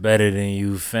was better than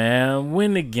you, fam.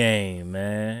 Win the game,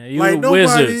 man. You like, the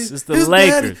Wizards. It's the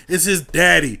Lakers. It's his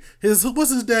daddy.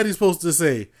 What's his daddy supposed to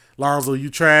say? Lonzo, you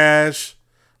trash.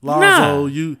 Lonzo,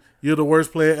 you're the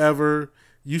worst player ever.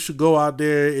 You should go out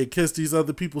there and kiss these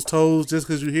other people's toes just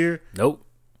because you're here. Nope.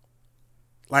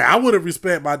 Like, I wouldn't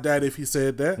respect my dad if he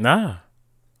said that. Nah.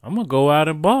 I'm going to go out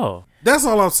and ball. That's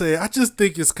all I'm saying. I just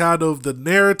think it's kind of the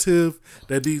narrative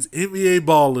that these NBA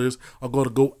ballers are going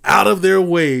to go out of their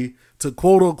way to,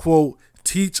 quote unquote,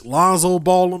 teach Lonzo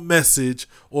Ball a message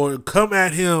or come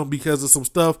at him because of some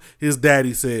stuff his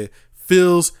daddy said.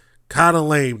 Feels kind of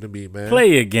lame to me, man.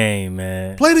 Play your game,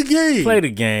 man. Play the game. Play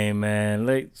the game, man.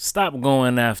 Like, stop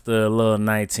going after a little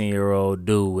 19-year-old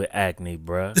dude with acne,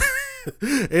 bruh.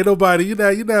 Ain't nobody.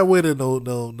 You're not winning.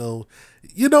 No.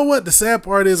 You know what? The sad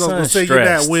part is, I was gonna say you're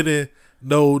not winning.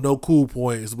 No cool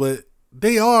points, but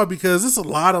they are, because it's a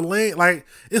lot of lame. Like,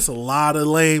 it's a lot of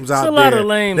lames out there. It's a lot of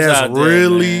lames out there.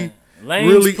 Really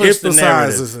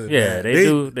emphasizes it. Yeah,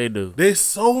 they do. They're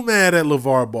so mad at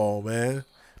LeVar Ball, man.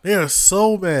 They are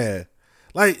so mad.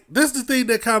 Like, that's the thing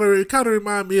that kind of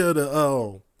remind me of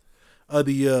the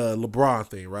LeBron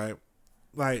thing, right?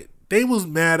 Like, they was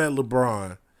mad at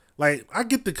LeBron. Like, I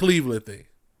get the Cleveland thing.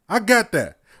 I got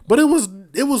that. But it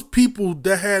was people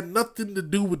that had nothing to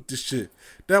do with this shit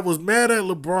that was mad at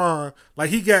LeBron. Like,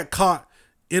 he got caught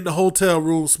in the hotel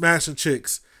room smashing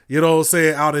chicks, you know what I'm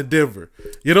saying, out in Denver.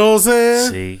 You know what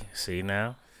I'm saying? See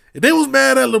now? And they was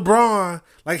mad at LeBron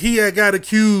like he had got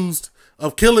accused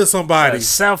of killing somebody. A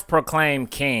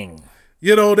self-proclaimed king.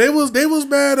 You know, they was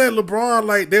mad at LeBron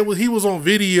like he was on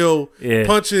video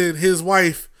punching his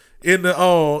wife in the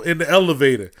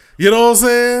elevator. You know what I'm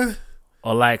saying?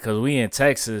 Or like, cause we in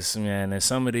Texas, man, and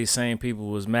some of these same people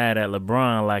was mad at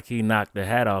LeBron like he knocked the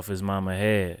hat off his mama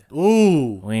head.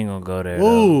 Ooh, we ain't gonna go there.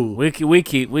 Ooh, though. we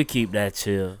keep that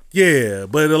chill. Yeah,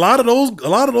 but a lot of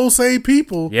those same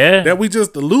people, that we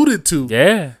just alluded to,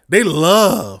 they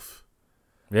love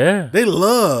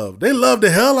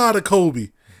the hell out of Kobe.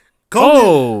 Where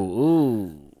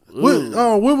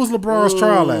was LeBron's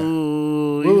trial at?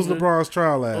 Where was LeBron's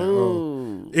trial at?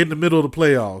 In the middle of the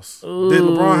playoffs. Did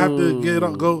LeBron have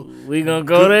to go? We gonna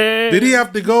go there? Did he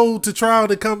have to go to trial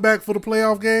to come back for the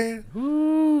playoff game?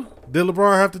 Did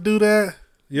LeBron have to do that?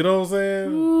 You know what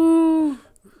I'm saying?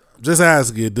 Just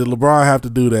asking. Did LeBron have to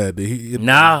do that? Did he?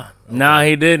 Nah,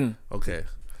 he didn't. Okay.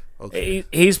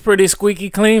 He's pretty squeaky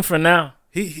clean for now.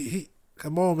 He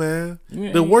come on, man.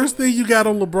 The worst thing you got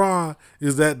on LeBron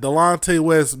is that Delonte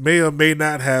West may or may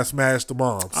not have smashed the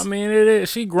moms. I mean, it is.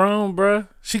 She grown, bruh.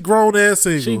 She grown and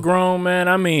single. She grown, man.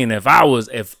 I mean, if I was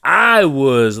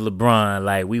LeBron,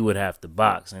 like, we would have to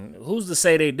box. And who's to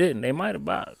say they didn't? They might have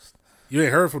boxed. You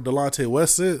ain't heard from Delonte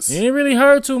West since? You ain't really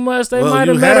heard too much. They might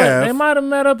have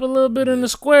met up a little bit in the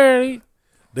square.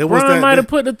 Brian might have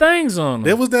put the things on him.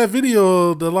 There was that video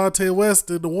of Delonte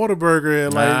West in the Whataburger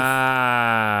and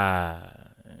like.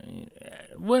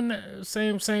 wasn't that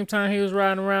same time he was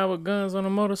riding around with guns on a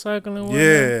motorcycle and whatnot?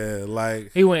 Yeah,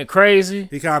 like he went crazy.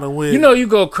 He kind of went. You know, you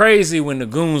go crazy when the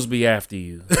goons be after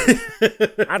you.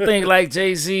 I think like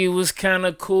Jay-Z was kind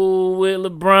of cool with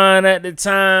LeBron at the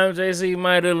time. Jay-Z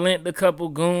might have lent a couple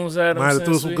goons at him. Might have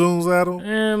threw some goons at him.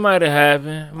 Yeah, it might have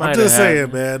happened. I'm just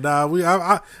saying, man.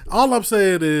 Nah, all I'm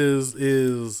saying is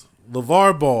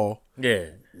LeVar Ball. Yeah.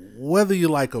 Whether you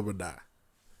like him or not.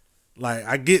 Like,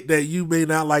 I get that you may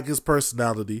not like his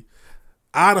personality.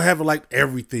 I haven't liked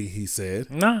everything he said.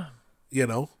 Nah. You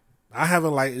know, I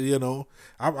haven't liked,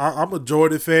 I'm a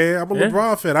Jordan fan. I'm a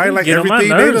LeBron fan. I ain't like everything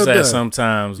they done.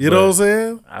 Sometimes. You know what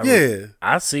I'm saying?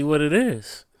 I see what it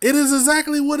is. It is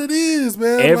exactly what it is,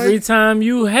 man. Every time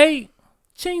you hate,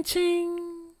 ching ching.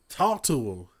 Talk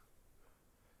to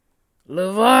him.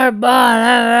 LeVar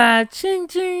Ball, ching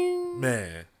ching.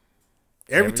 Man.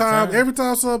 Every time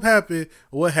something happened,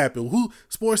 what happened? Who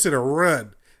Sports Center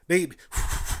run? They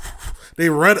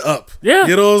run up. Yeah.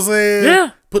 You know what I'm saying?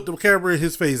 Yeah. Put the camera in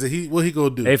his face and what he gonna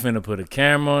do? They finna put a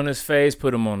camera on his face,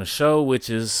 put him on a show, which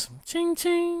is ching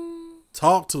ching.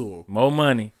 Talk to him. More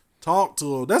money. Talk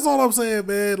to him. That's all I'm saying,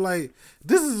 man. Like,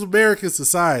 this is American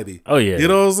society. Oh yeah. You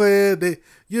know what I'm saying?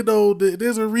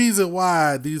 There's a reason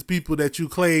why these people that you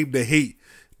claim to hate,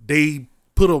 they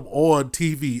put them on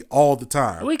TV all the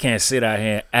time. We can't sit out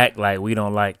here and act like we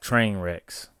don't like train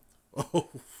wrecks. Oh.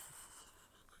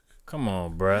 Come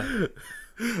on, bruh.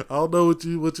 I don't know what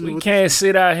you. We can't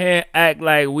sit out here and act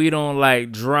like we don't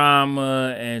like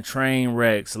drama and train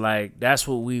wrecks. Like, that's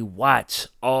what we watch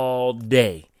all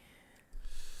day.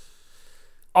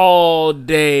 All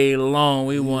day long,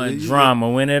 we want drama.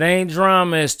 When it ain't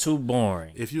drama, it's too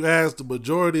boring. If you ask the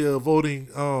majority of voting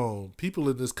people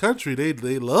in this country, they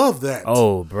love that.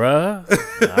 Oh, bruh.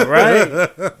 All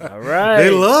right.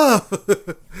 They love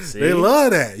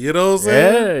that. You know what I'm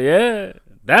saying? Yeah.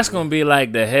 That's going to be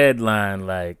like the headline.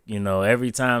 Like, every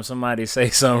time somebody say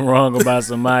something wrong about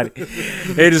somebody,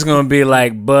 they just going to be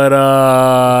like,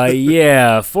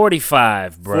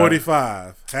 45, bro.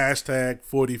 45. Hashtag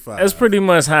 45. That's pretty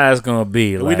much how it's going to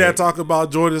be. We're not talking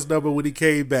about Jordan's number when he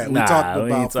came back. We're talking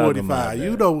about 45.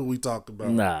 You know what we talking about.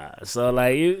 Nah. So,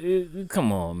 like, you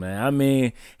come on, man. I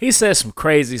mean, he said some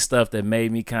crazy stuff that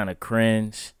made me kind of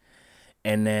cringe.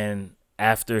 And then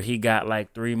after he got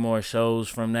like 3 more shows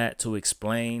from that to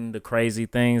explain the crazy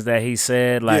things that he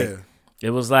said, it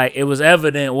was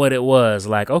evident what it was.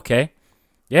 Like, okay,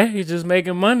 yeah, he's just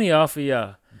making money off of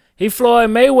y'all. He Floyd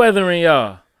Mayweathering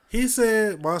y'all. He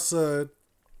said my son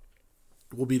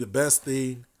will be the best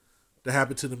thing to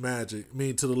happen to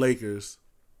the Lakers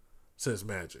since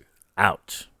Magic.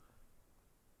 Ouch.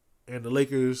 And the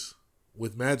Lakers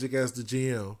with Magic as the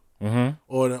GM. Mm-hmm.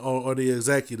 Or the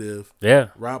executive,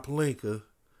 Rob Pelinka,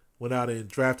 went out and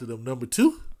drafted him number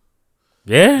 2.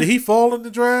 Yeah. Did he fall in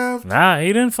the draft? Nah, he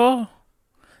didn't fall.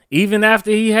 Even after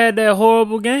he had that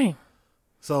horrible game.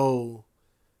 So,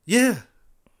 yeah.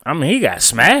 I mean, he got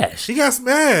smashed.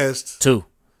 2.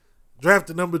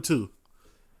 Drafted number 2.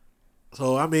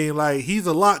 So, I mean, like, he's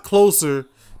a lot closer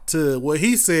to what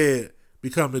he said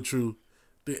becoming true.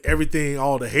 Everything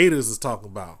all the haters is talking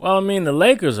about. Well, I mean, the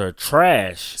Lakers are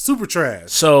trash. Super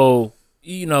trash. So,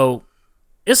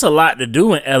 it's a lot to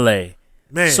do in L.A.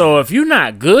 Man. So, if you're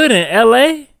not good in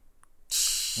L.A.,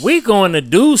 we going to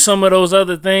do some of those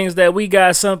other things that we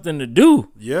got something to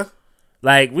do. Yeah.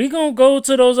 Like, we going to go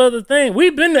to those other things.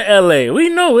 We've been to L.A. We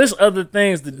know it's other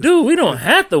things to do. We don't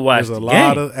have to watch the game. There's a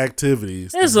lot of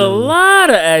activities. There's a lot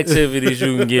of activities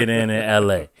you can get in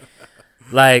L.A.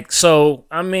 Like, so,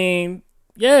 I mean,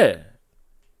 yeah.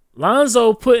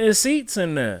 Lonzo putting seats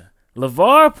in there.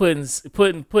 LeVar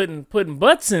putting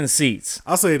butts in seats.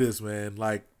 I'll say this, man.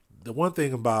 Like, the one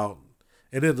thing about,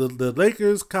 and then the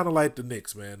Lakers kind of like the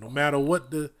Knicks, man. No matter what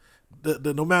the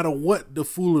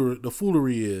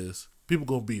foolery is, people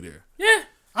gonna be there. Yeah.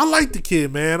 I like the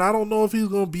kid, man. I don't know if he's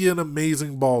gonna be an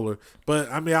amazing baller,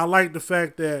 but I mean, I like the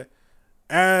fact that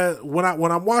when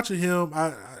I'm watching him,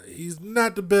 he's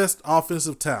not the best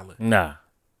offensive talent. Nah.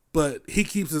 But he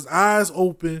keeps his eyes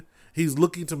open. He's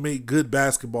looking to make good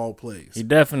basketball plays. He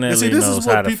definitely knows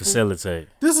how to facilitate.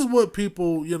 This is what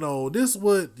people, this is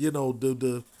what,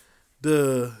 the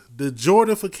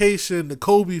Jordanification, the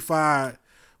Kobe-fied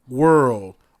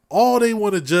world. All they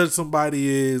want to judge somebody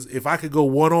is if I could go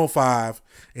 1-on-5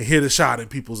 and hit a shot in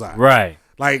people's eyes. Right.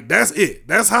 Like, that's it.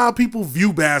 That's how people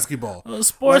view basketball. Well,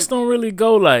 sports don't really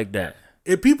go like that.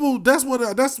 And people, that's one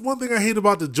thing I hate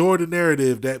about the Jordan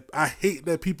narrative, that I hate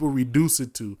that people reduce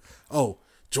it to. Oh,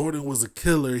 Jordan was a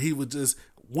killer. He was just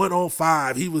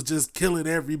 1-on-5. He was just killing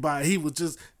everybody. He was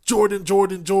just Jordan.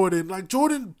 Like,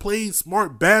 Jordan played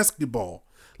smart basketball.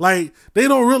 Like, they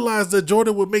don't realize that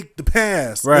Jordan would make the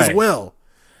pass as well.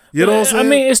 You know what I'm saying? I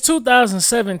mean, it's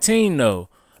 2017 though.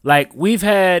 Like, we've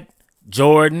had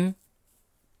Jordan,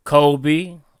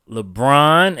 Kobe,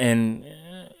 LeBron, and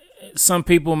some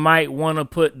people might want to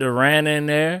put Durant in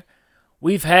there.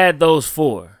 We've had those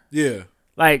four. Yeah.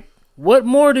 Like, what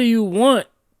more do you want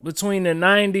between the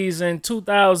 90s and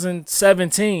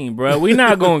 2017, bro? We're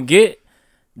not going to get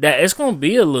that. It's going to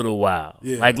be a little while.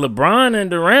 Yeah. Like, LeBron and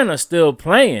Durant are still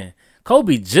playing.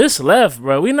 Kobe just left,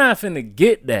 bro. We're not finna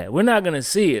get that. We're not going to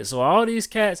see it. So all these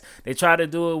cats, they try to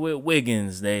do it with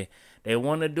Wiggins. They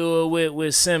want to do it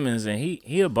with Simmons, and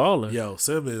he a baller. Yo,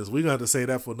 Simmons, we got to say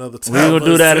that for another time. We gonna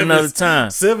do that Simmons, another time.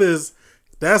 Simmons,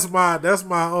 that's my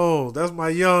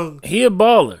young. He a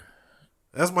baller.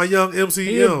 That's my young MCM.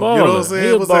 He a You know baller. what I'm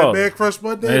saying? What's that, Man Crush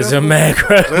Monday? It's a Man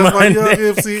Crush Monday. That's my young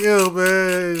MCM,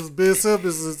 man. Ben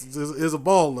Simmons is a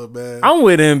baller, man. I'm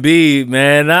with Embiid,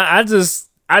 man. I just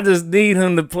need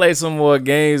him to play some more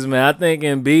games, man. I think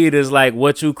Embiid is like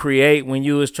what you create when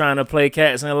you was trying to play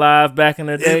Cats in Live back in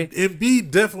the day.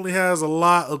 Embiid definitely has a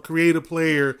lot of creative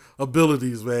player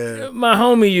abilities, man. My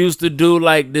homie used to do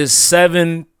like this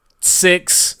 7'6"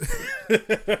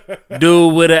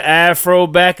 dude with an afro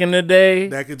back in the day.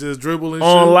 That could just dribble and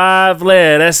on shoot. live,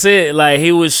 yeah, that's it. Like,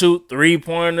 he would shoot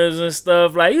 3-pointers and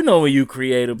stuff. Like, you know when you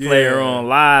create a player on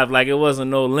live, like, it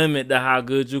wasn't no limit to how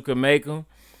good you could make them.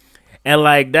 And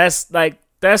that's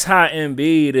how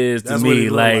Embiid is to me.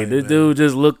 Like, this dude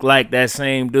just looked like that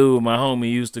same dude my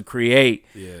homie used to create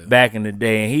back in the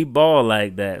day, and he balled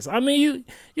like that. So I mean,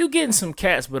 you getting some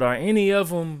cats, but are any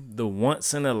of them the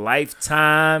once in a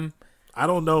lifetime? I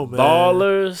don't know, man.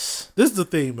 Ballers. This is the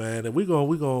thing, man. And we're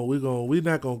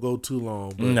not gonna go too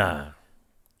long. But nah.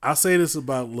 I say this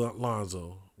about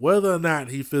Lonzo, whether or not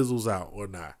he fizzles out or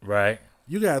not. Right.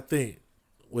 You gotta think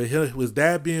with his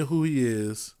dad being who he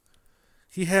is.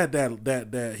 He had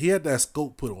that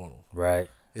scope put on him. Right.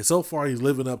 And so far he's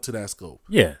living up to that scope.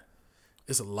 Yeah.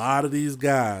 It's a lot of these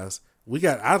guys.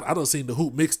 I done seen the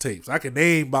Hoop mixtapes. I can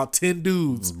name about 10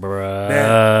 dudes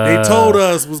that they told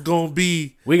us was gonna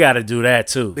be. We gotta do that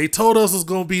too. They told us was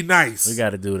gonna be nice. We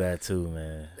gotta do that too,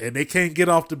 man. And they can't get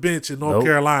off the bench in North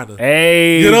Carolina.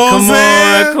 Hey, you know come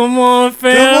on,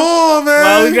 fam. Come on, man.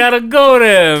 Why we gotta go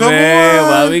there, man?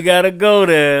 Why we gotta go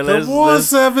there?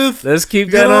 Seventh. Let's keep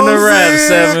that on the wrap,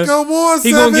 Seventh. Come on, Seventh.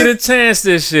 He gonna get a chance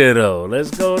this year, though. Let's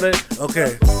go there.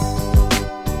 Okay.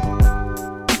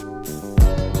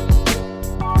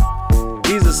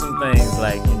 These are some things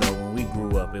like, when we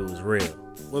grew up, it was real.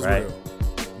 What's right?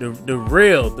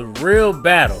 real? The real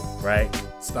battle, right?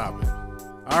 Stop it.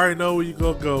 I already know where you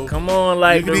gonna go. Come on,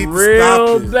 like the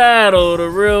real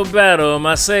battle.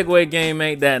 My segue game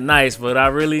ain't that nice, but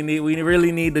we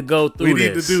really need to go through this. We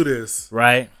need to do this.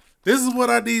 Right? This is what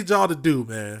I need y'all to do,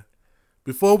 man.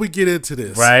 Before we get into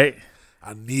this. Right?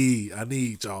 I need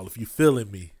y'all, if you feeling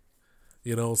me.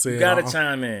 You know what I'm saying? You gotta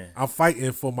chime in. I'm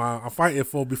fighting for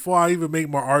before I even make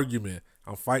my argument,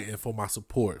 I'm fighting for my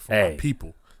support, for my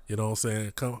people. You know what I'm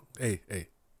saying? Come, hey,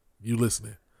 you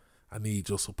listening? I need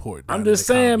your support. I'm just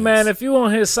saying, comments. Man, if you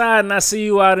on his side and I see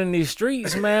you out in these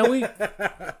streets, man,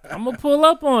 I'm gonna pull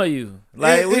up on you.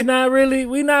 Like, we not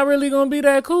really gonna be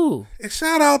that cool. And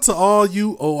shout out to all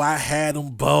you. Oh, I had them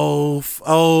both.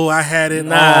 Oh, I had it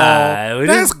all.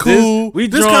 That's cool. We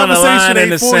drawing a line in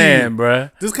the sand,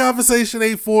 bruh. This conversation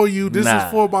ain't for you. This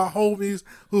is for my homies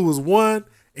who was one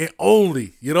and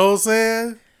only. You know what I'm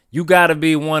saying? You gotta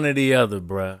be one or the other,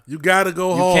 bruh. You gotta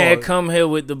go hard. You can't come here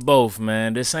with the both,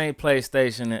 man. This ain't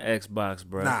PlayStation and Xbox,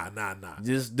 bruh. Nah.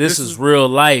 This is real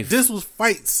life. This was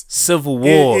fights. Civil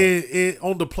War.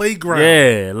 On the playground.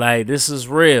 Yeah, like, this is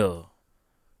real.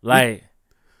 Like,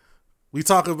 we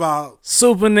talk about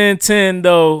Super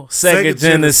Nintendo, Sega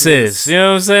Genesis. You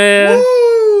know what I'm saying?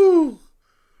 Woo!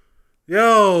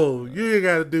 Yo, you ain't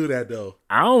gotta do that, though.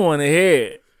 I don't want to hear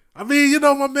it. I mean,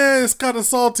 my man is kind of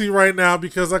salty right now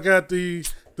because I got the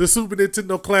Super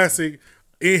Nintendo Classic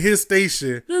in his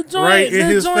station, right in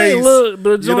his face.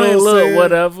 The joint look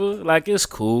whatever. Like, it's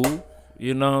cool.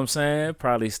 You know what I'm saying?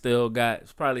 Probably still got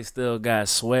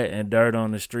sweat and dirt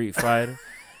on the Street Fighter.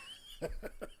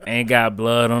 Ain't got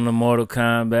blood on the Mortal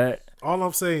Kombat. All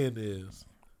I'm saying is,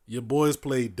 your boys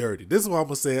played dirty. This is what I'm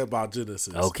going to say about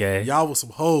Genesis. Okay. Y'all was some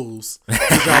hoes.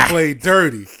 Y'all played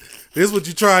dirty. This is what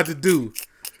you tried to do.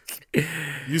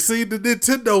 You see, the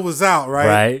Nintendo was out,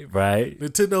 right? Right.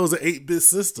 Nintendo's an 8-bit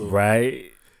system.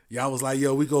 Right. Y'all was like,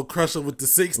 yo, we gonna crush them with the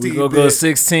 16-bit. We gonna go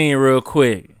 16 real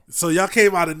quick. So y'all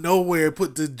came out of nowhere and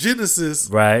put the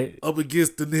Genesis up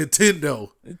against the Nintendo.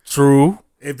 True.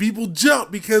 And people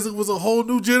jumped because it was a whole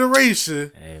new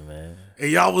generation. Hey, man.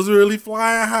 And y'all was really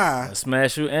flying high. I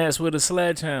smash you ants with a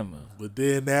sledgehammer. But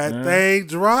then that thing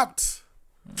dropped.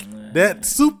 That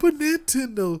Super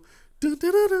Nintendo. I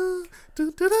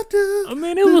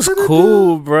mean, it was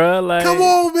cool, bro. Like, come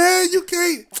on, man, you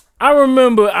can't. I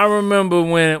remember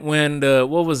when the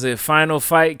what was it, Final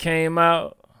Fight came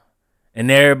out, and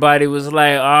everybody was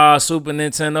like, "Oh, Super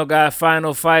Nintendo got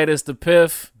Final Fight as the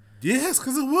piff." Yes,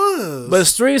 because it was. But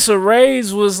Streets of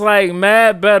Rage was like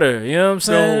mad better. You know what I'm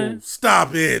saying? No,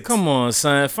 stop it. Come on,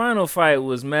 son. Final Fight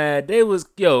was mad.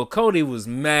 Cody was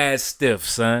mad stiff,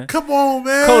 son. Come on,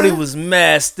 man. Cody was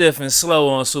mad stiff and slow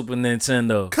on Super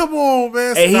Nintendo. Come on,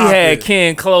 man. And he had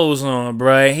Ken clothes on,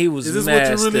 bruh. He was mad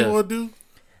stiff. Is this what you really want to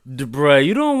do? Bruh,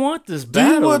 you don't want this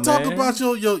battle, do you want to man. talk about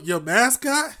your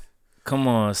mascot? Come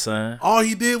on, son. All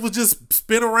he did was just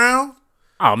spin around?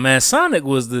 Oh man, Sonic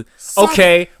was the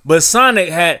okay, but Sonic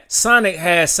had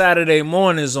Saturday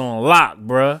mornings on lock,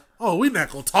 bruh. Oh, we not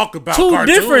gonna talk about two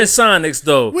cartoons. Different Sonics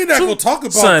though. We not gonna talk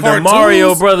about son. Cartoons. The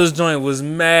Mario Brothers joint was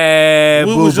mad.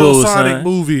 What was your Sonic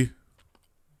movie?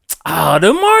 Oh,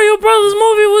 the Mario Brothers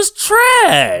movie was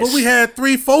trash. But we had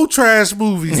 3-4 trash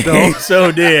movies though.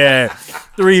 So did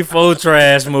 3-4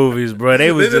 trash movies, bro.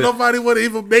 They was just, nobody would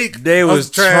even make. They was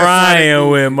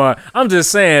trying with Mario. I'm just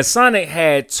saying, Sonic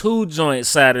had 2 joints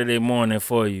Saturday morning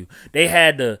for you. They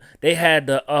had the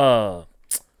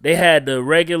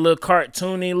regular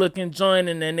cartoony looking joint,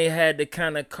 and then they had the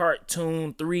kind of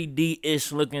cartoon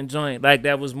 3D-ish looking joint. Like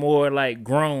that was more like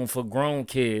grown for grown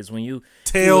kids when you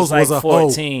Tails was like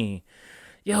 14.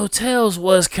 Yo, Tails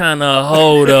was kind of a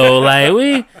hoe though. Like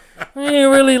we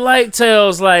ain't really like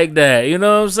Tails like that. You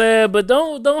know what I'm saying? But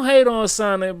don't hate on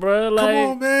Sonic, bro. Like,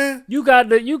 come on, man. You got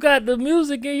the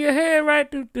music in your head,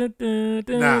 right?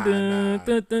 Nah.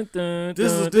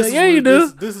 You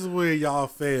do. This is where y'all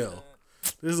fail.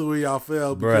 This is where y'all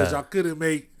fail because y'all couldn't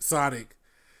make Sonic.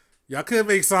 Y'all couldn't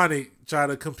make Sonic try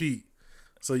to compete.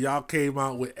 So y'all came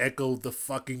out with Echo the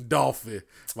fucking Dolphin.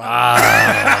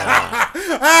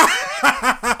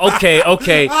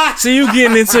 Okay. So you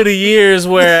getting into the years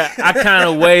where I kind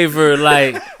of wavered.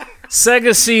 Like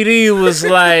Sega CD was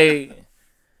like,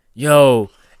 yo,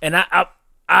 and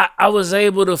I was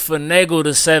able to finagle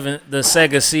the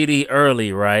Sega CD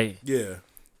early, right? Yeah.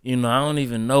 You know, I don't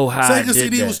even know how Sega I did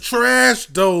CD that. was trash,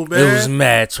 though, man. It was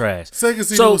mad trash. Sega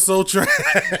CD was so trash.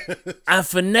 I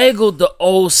finagled the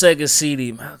old Sega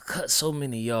CD. Man, I cut so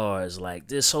many yards. Like,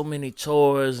 did so many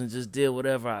chores and just did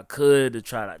whatever I could to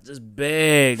try to just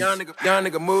beg. Young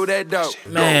nigga, move that dope.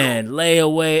 Man, lay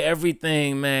away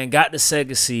everything, man. Got the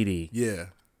Sega CD. Yeah.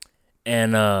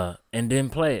 And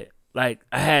didn't play it. Like,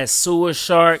 I had Sewer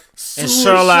Shark and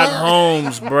Sherlock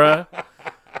Holmes, bruh.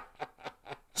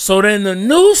 So then the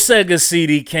new Sega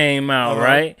CD came out,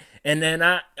 right? And then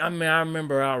I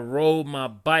remember I rode my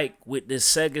bike with this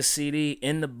Sega CD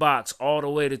in the box all the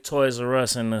way to Toys R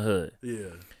Us in the hood.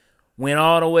 Yeah. Went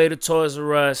all the way to Toys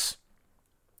R Us.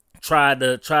 Tried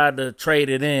to trade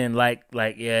it in like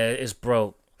yeah, it's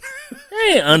broke.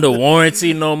 It ain't under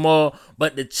warranty no more.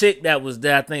 But the chick that was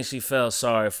there, I think she felt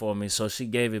sorry for me, so she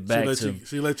gave it back to me.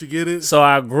 She let you get it? So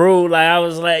I grew, like I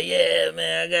was like, yeah,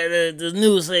 man, I got the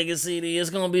new Sega CD.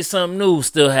 It's gonna be something new.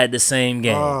 Still had the same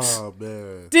games. Oh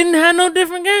man. Didn't have no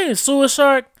different games. Sewer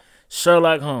Shark,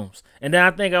 Sherlock Holmes. And then I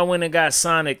think I went and got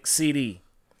Sonic CD.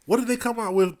 What did they come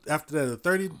out with after that? The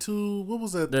 32, what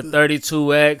was that? The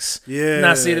 32X. Yeah.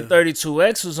 Now see, the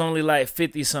 32X was only like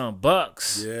 $50-some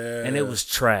bucks. Yeah. And it was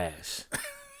trash.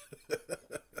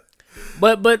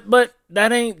 But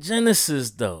that ain't Genesis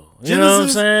though. You know what I'm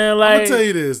saying? Like, I'm gonna tell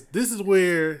you this. This is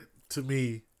where, to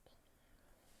me,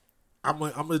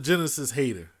 I'm a Genesis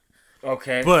hater.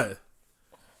 Okay. But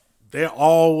they're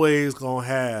always gonna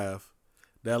have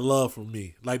that love from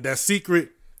me. Like that secret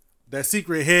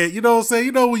head. You know what I'm saying?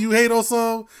 You know when you hate on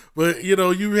something, but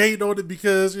you hate on it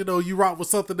because you rock with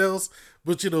something else.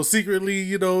 But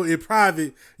secretly, in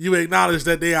private, you acknowledge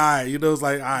that they alright. It's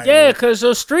like alright. Yeah, because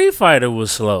your Street Fighter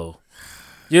was slow.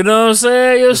 You know what I'm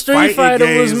saying? Your Street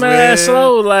Fighter was mad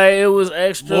slow. Like, it was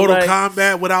extra. Mortal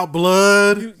Kombat without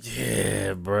blood.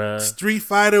 Yeah, bruh. Street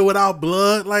Fighter without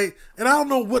blood. Like, and I don't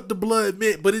know what the blood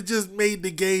meant, but it just made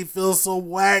the game feel so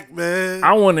whack, man.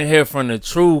 I want to hear from the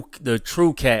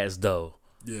true cats, though.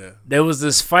 Yeah. There was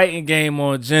this fighting game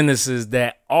on Genesis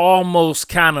that almost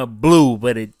kind of blew,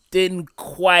 but it didn't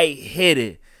quite hit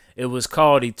it. It was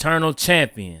called Eternal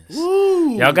Champions.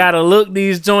 Ooh. Y'all got to look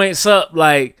these joints up.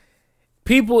 Like,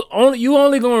 you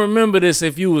only gonna remember this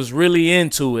if you was really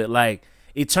into it. Like,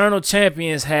 Eternal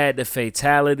Champions had the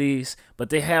fatalities, but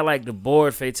they had like the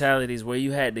board fatalities where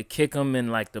you had to kick them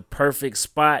in like the perfect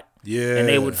spot. Yeah. And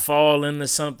they would fall into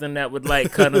something that would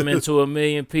like cut them into a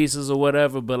million pieces or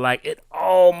whatever. But like, it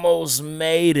almost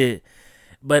made it,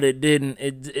 but it didn't.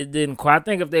 It didn't quite. I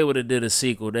think if they would have did a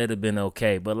sequel, that'd have been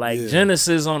okay. But like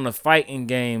Genesis on the fighting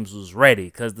games was ready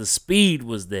because the speed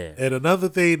was there. And another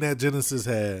thing that Genesis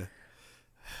had,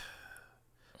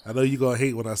 I know you're gonna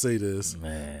hate when I say this.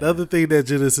 Man. The other thing that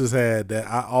Genesis had that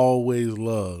I always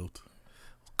loved,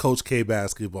 Coach K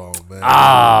basketball, man.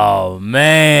 Oh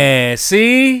man,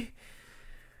 see.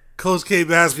 Coach K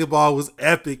basketball was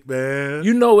epic, man.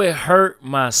 You know it hurt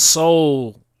my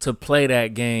soul to play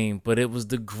that game, but it was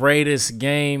the greatest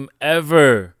game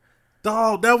ever.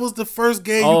 Dog, that was the first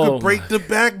game you could break the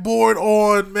backboard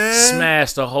on, man.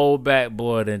 Smash the whole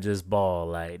backboard and just ball.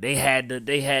 Like they had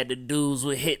the dudes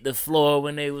would hit the floor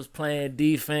when they was playing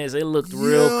defense. They looked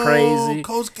real crazy.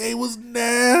 Coach K was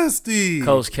nasty.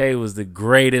 Coach K was the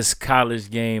greatest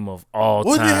college game of all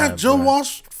time. Wouldn't they have Joe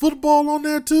Walsh football on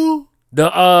there too? They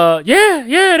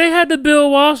had the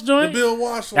Bill Walsh joint. The Bill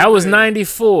Walsh. That was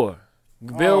 94.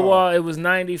 Bill Wall, it was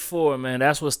 94, man.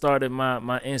 That's what started my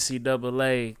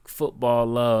NCAA football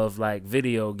love, like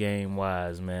video game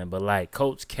wise, man. But like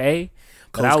Coach K,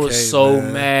 I was so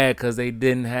mad because they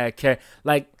didn't have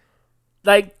like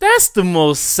that's the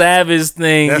most savage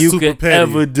thing you could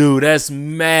ever do. That's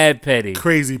mad petty,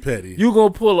 crazy petty. You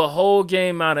gonna pull a whole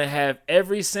game out and have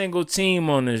every single team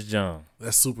on this jump.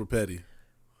 That's super petty.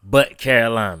 But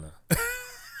Carolina.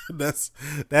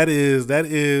 that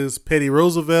is Petty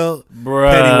Roosevelt,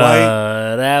 Bruh, Petty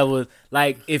White. That was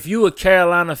like if you a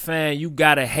Carolina fan, you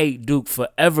gotta hate Duke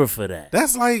forever for that.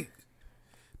 That's like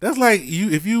you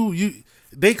if you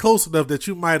they close enough that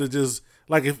you might have just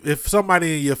like if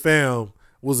somebody in your fam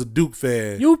was a Duke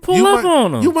fan, you pull up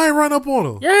on them. You might run up on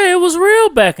them. Yeah, it was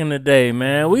real back in the day,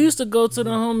 man. We used to go to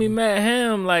the homie Matt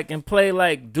Ham and play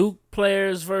like Duke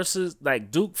players versus like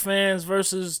Duke fans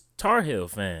versus Tar Heel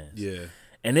fans. Yeah.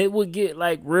 And it would get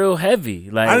like real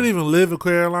heavy. Like I didn't even live in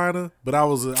Carolina, but I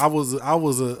was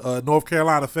a North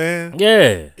Carolina fan.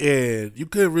 Yeah, and you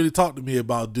couldn't really talk to me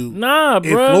about Duke. Nah,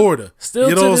 bro. In Florida, still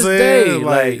you know to this day,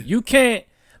 like you can't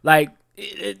like.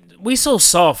 We so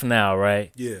soft now,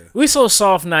 right? Yeah, we so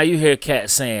soft now. You hear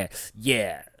cats saying,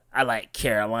 "Yeah, I like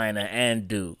Carolina and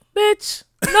Duke." Bitch,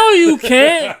 no, you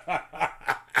can't.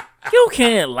 You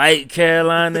can't like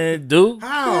Carolina and Duke.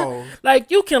 How?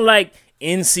 Like you can like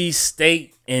NC State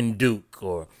and Duke,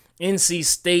 or NC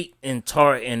State and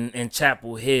and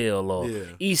Chapel Hill, or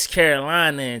East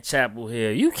Carolina and Chapel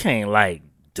Hill. You can't like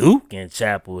Duke and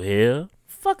Chapel Hill.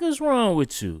 Fuck is wrong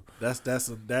with you?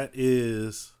 That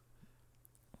is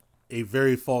a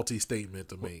very faulty statement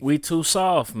to make. We too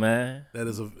soft, man.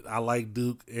 I like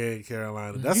Duke and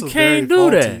Carolina. That's you a can't very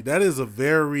do faulty. that. That is a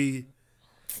very.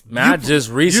 Man, I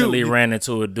just recently ran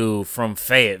into a dude from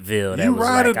Fayetteville that was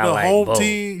like, I like home both.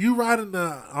 team. You riding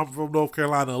I'm from North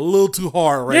Carolina a little too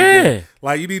hard right now.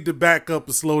 Like, you need to back up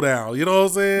and slow down. You know what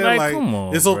I'm saying? Like come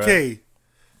on, it's okay.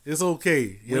 It's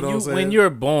okay. You know what I'm saying? When you're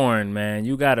born, man,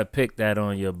 you got to pick that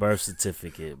on your birth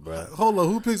certificate, bro. Hold on.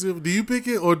 Who picks it? Do you pick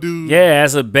it or do... Yeah,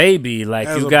 as a baby. Like,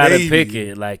 you got to pick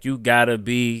it. Like, you got to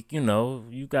be,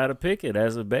 you got to pick it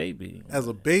as a baby. As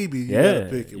a baby, you got to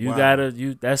pick it. You got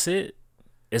to, that's it.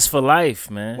 It's for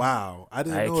life, man. Wow, I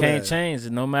didn't know that. It can't change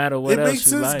it no matter what else you like. It makes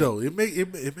sense, though. It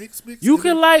makes sense. You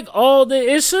can like all the...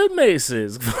 It should make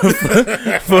sense.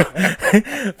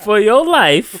 For your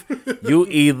life, you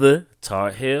either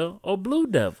Tar Heel or Blue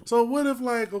Devil. So what if,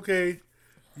 like, okay,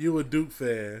 you a Duke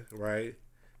fan, right?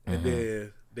 And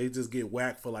then they just get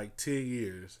whacked for like 10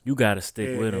 years. You got to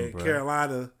stick with them, bro.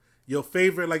 Carolina, your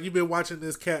favorite... Like, you've been watching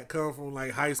this cat come from,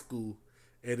 like, high school,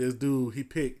 and this dude, he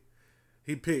picked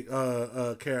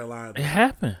Carolina. It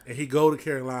happened. And he go to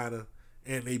Carolina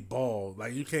and they ball.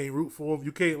 Like, you can't root for him.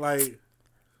 You can't like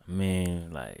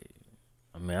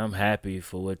I'm happy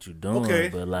for what you're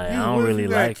doing, but like I don't really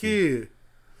like kid.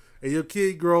 And your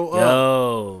kid grow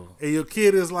up. And your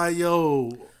kid is like,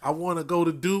 yo, I want to go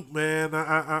to Duke, man.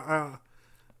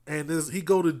 And he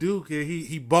go to Duke and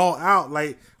he ball out.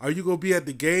 Like, are you gonna be at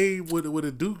the game with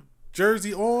a Duke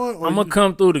jersey on? I'm gonna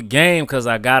come through the game because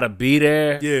I gotta be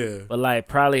there. Yeah. But like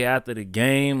probably after the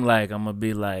game, like I'm gonna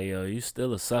be like, yo, you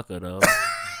still a sucker though.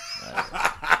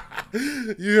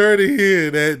 You heard it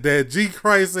here. That G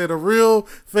Christ said a real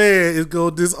fan is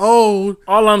gonna disown.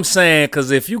 All I'm saying,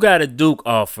 because if you got a Duke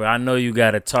offer, I know you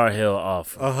got a Tar Heel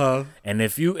offer. And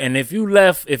if you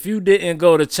didn't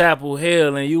go to Chapel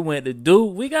Hill and you went to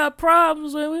Duke, we got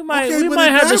problems. Man. We might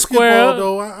have to square up.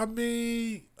 Though, I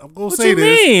mean, I'm gonna what say you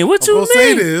this. Mean? What you mean?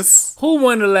 Say this. Who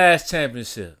won the last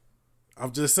championship?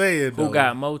 I'm just saying. Who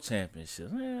got more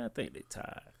championships? I think they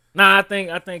tied. Nah, I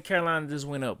think Carolina just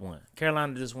went up one.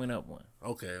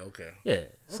 Okay. Yeah.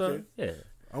 So okay. yeah.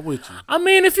 I'm with you. I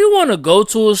mean, if you want to go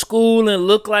to a school and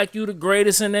look like you the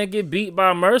greatest and then get beat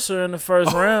by Mercer in the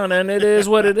first round, and it is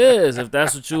what it is. If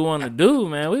that's what you want to do,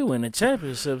 man, we win the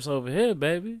championships over here,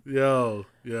 baby. Yo.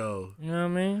 You know what I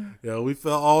mean? Yo, we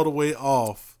fell all the way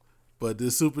off. But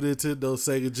the Super Nintendo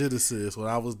Sega Genesis, when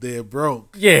I was dead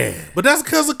broke. Yeah. But that's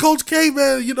because of Coach K,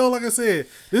 man. You know, like I said,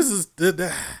 this is...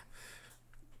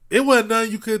 It wasn't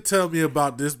nothing you could tell me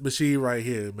about this machine right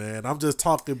here, man. I'm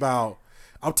talking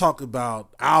about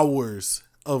hours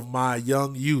of my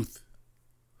young youth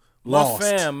lost.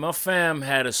 My fam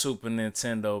had a Super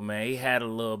Nintendo, man. He had a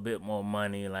little bit more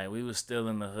money. Like, we was still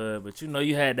in the hood. But,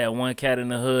 you had that one cat in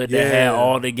the hood that had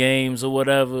all the games or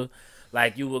whatever.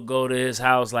 Like, you would go to his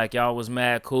house like y'all was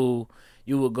mad cool.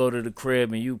 You would go to the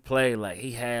crib and you play. Like,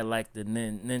 he had, like, the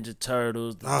Ninja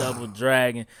Turtles, the Double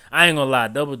Dragon. I ain't gonna lie.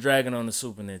 Double Dragon on the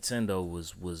Super Nintendo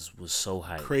was so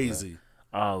hype. Crazy.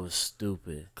 Bro. Oh, it was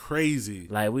stupid. Crazy.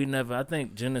 Like, I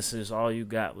think Genesis, all you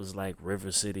got was, like,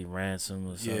 River City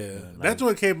Ransom or something. Yeah. Like, that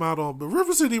joint came out on... But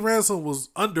River City Ransom was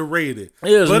underrated.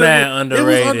 It was underrated. It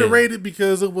was underrated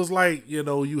because it was like,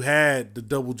 you had the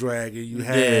Double Dragon. You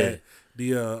had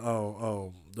the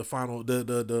final...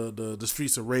 The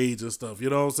Streets of Rage and stuff. You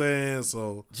know what I'm saying?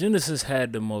 So Genesis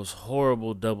had the most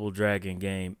horrible Double Dragon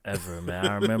game ever, man.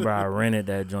 I remember I rented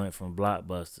that joint from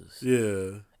Blockbusters.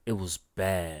 Yeah. It was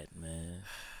bad, man.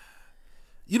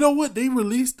 You know what? They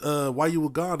released while you were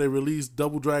gone. They released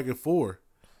Double Dragon 4.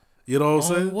 You know what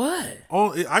I'm saying? What?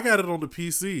 I got it on the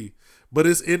PC, but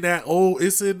it's in that old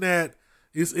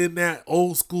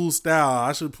school style.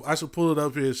 I should pull it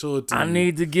up here and show it to you. I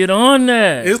need to get on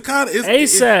that. It's kind of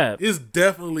ASAP. It's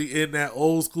definitely in that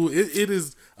old school. It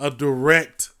is a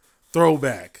direct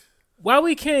throwback. Why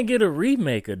we can't get a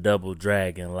remake of Double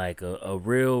Dragon, like a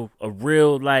real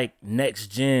like next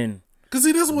gen? Cause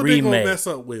see, this is what remake. they gonna mess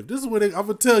up with. This is what I'm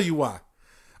gonna tell you why.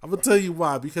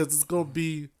 Because it's gonna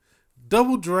be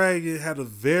Double Dragon had a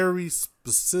very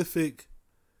specific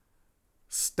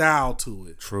style to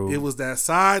it. True. It was that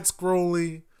side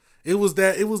scrolling. It was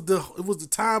the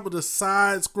time of the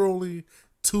side scrolling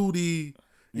 2D.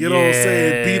 You know what I'm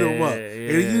saying? Beat them up.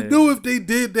 Yeah. And you knew if they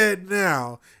did that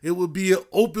now, it would be an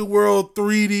open world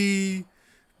 3D.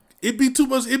 It'd be too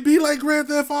much. It'd be like Grand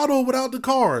Theft Auto without the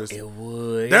cars. It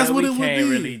would. That's what it would be.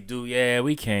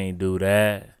 We can't do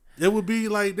that. It would be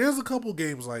like, there's a couple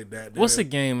games like that. What's a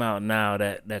game out now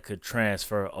that could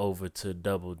transfer over to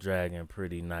Double Dragon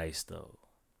pretty nice, though?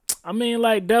 I mean,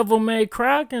 like Devil May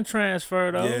Cry can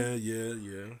transfer, though.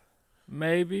 Yeah.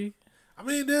 Maybe. I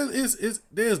mean,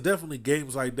 there's definitely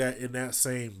games like that in that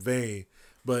same vein.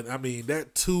 But, I mean,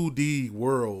 that 2D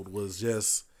world was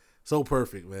just so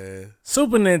perfect, man.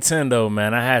 Super Nintendo,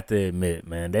 man, I have to admit,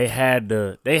 man, they had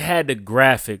the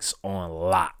graphics on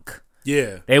lock.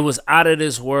 Yeah. They was out of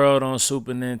this world on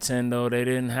Super Nintendo. They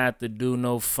didn't have to do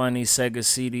no funny Sega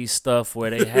CD stuff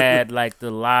where they had like the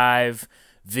live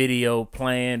video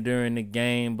playing during the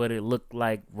game, but it looked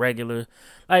like regular.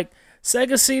 Like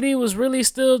Sega CD was really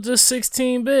still just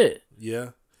 16-bit. Yeah.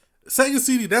 Sega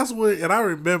CD, that's what, and I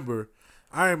remember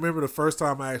the first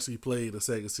time I actually played a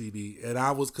Sega CD, and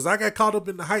because I got caught up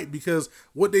in the hype because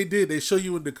what they did, they show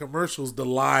you in the commercials the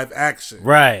live action.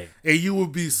 Right. And you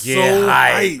would be so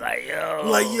hyped.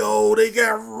 Like, yo, they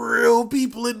got real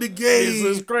people in the game.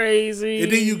 This is crazy.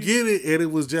 And then you get it, and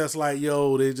it was just like,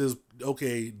 yo,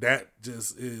 that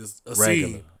just is a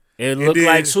scene. It looked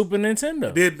like Super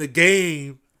Nintendo. Then the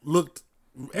game looked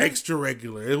extra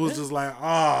regular. It was just like,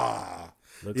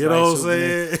 you know what I'm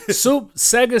saying?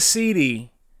 Sega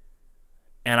CD,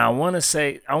 and I want to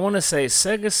say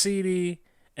Sega CD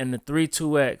and the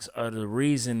 32X are the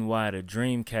reason why the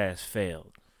Dreamcast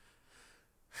failed.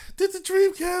 Did the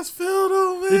Dreamcast fail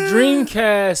though, man? The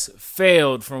Dreamcast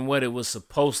failed from what it was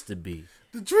supposed to be.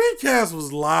 The Dreamcast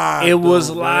was live. It was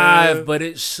live, man. but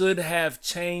it should have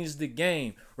changed the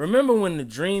game. Remember when the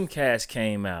Dreamcast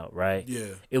came out, right?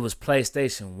 Yeah. It was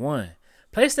PlayStation 1.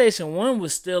 PlayStation 1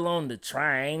 was still on the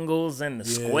triangles and the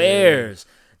squares.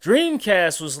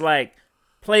 Dreamcast was like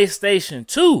PlayStation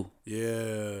 2.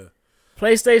 Yeah.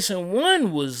 PlayStation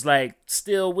 1 was like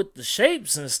still with the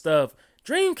shapes and stuff.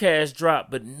 Dreamcast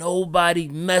dropped, but nobody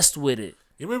messed with it.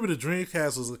 You remember the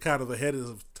Dreamcast was kind of ahead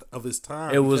of its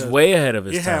time. It was way ahead of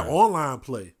its time. It had online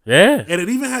play. Yeah. And it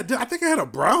even had, I think it had a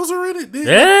browser in it, didn't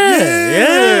it?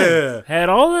 Yeah. Had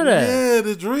all of that. Yeah,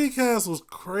 the Dreamcast was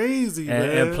crazy, man.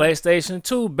 And PlayStation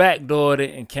 2 backdoored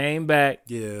it and came back.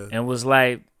 Yeah. And was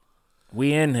like,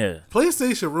 we in here.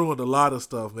 PlayStation ruined a lot of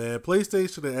stuff, man.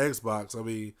 PlayStation and Xbox, I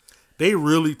mean, they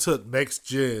really took next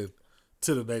gen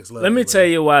to the next level. Let me tell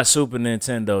you why Super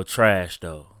Nintendo trash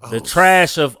though. The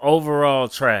trash of overall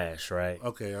trash, right?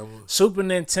 Okay. Super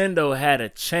Nintendo had a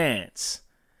chance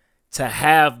to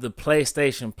have the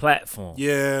PlayStation platform.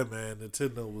 Yeah, man.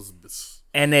 Nintendo was.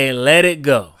 And they let it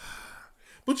go.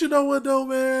 But you know what though,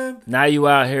 man? Now you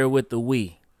out here with the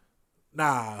Wii.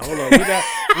 Nah, hold on. We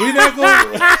not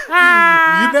going.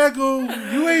 You're not going.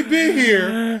 You ain't been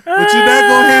here, but you're not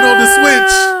going to hate on the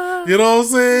Switch. You know what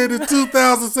I'm saying? In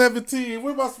 2017,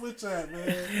 where my Switch at,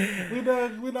 man? We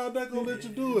not going to let you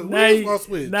do it. Where's my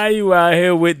Switch? Now you out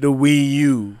here with the Wii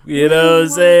U. You know what I'm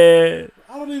saying?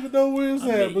 I don't even know where it's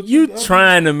at. But you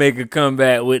trying to make a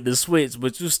comeback with the Switch,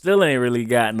 but you still ain't really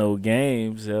got no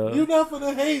games, yo. You not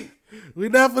finna hate. We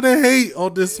not finna hate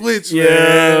on the Switch, yo,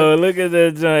 man. Look at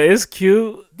that joint. It's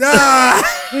cute. Nah.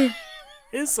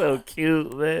 It's so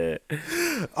cute, man.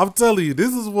 I'm telling you,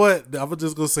 this is what I'm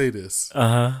just gonna say this.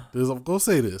 I'm gonna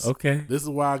say this. Okay. This is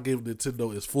why I give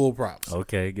Nintendo its full props.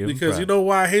 Okay, because you know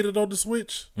why I hated on the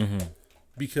Switch? Mm-hmm.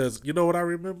 Because you know what I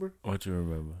remember? What you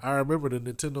remember? I remember the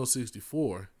Nintendo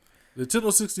 64.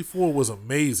 Nintendo 64 was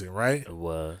amazing, right? It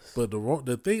was. But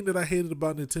the thing that I hated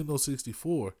about Nintendo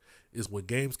 64 is when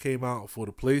games came out for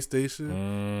the PlayStation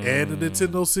and the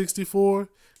Nintendo 64,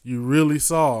 you really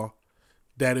saw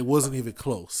that it wasn't even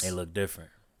close. They look different.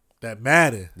 That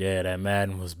Madden. Yeah, that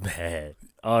Madden was bad.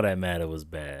 All that Madden was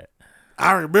bad.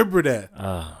 I remember that.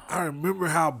 I remember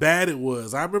how bad it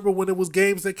was. I remember when it was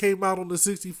games that came out on the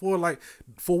 64, like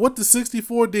for what the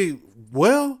 64 did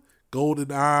well,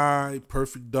 GoldenEye,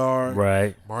 Perfect Dark,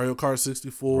 right? Mario Kart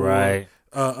 64, right?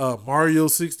 Mario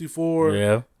 64.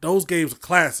 Yeah. Those games are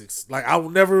classics. Like I will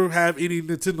never have any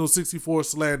Nintendo 64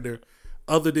 slander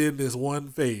other than this one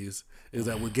phase. Is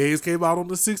that when games came out on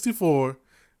the 64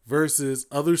 versus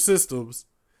other systems,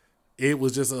 it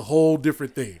was just a whole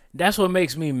different thing. That's what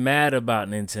makes me mad about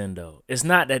Nintendo. It's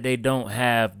not that they don't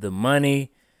have the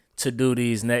money to do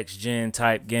these next gen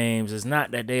type games. It's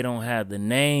not that they don't have the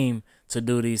name to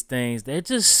do these things. They're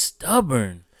just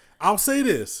stubborn. I'll say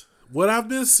this. What I've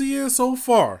been seeing so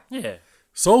far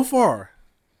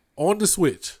on the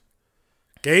Switch,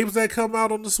 games that come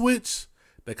out on the Switch,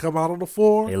 that come out on the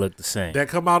 4, they look the same. That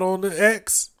come out on the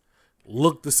X,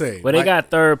 look the same. But they got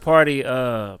third party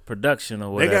production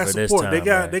or whatever. They got support. This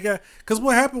time, they got because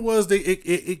what happened was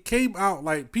it came out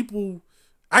like people.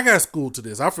 I got schooled to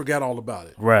this. I forgot all about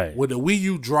it. Right when the Wii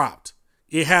U dropped,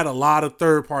 it had a lot of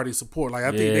third party support. Like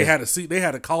I think they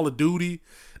had a Call of Duty.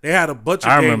 They had a bunch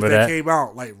of games that came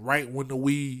out like right when the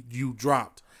Wii U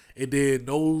dropped, and then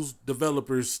those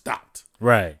developers stopped.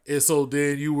 Right, and so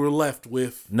then you were left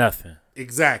with nothing.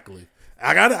 Exactly.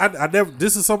 I never.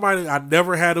 This is somebody I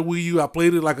never had a Wii U. I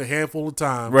played it like a handful of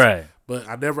times. Right. But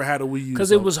I never had a Wii U.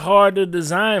 Because it was hard to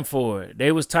design for it.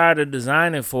 They was tired of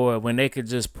designing for it when they could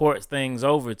just port things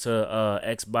over to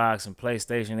Xbox and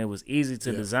PlayStation. It was easy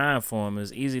to design for them. It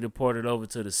was easy to port it over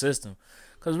to the system.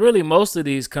 Because really most of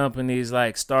these companies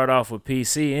like start off with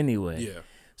PC anyway. Yeah.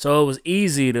 So it was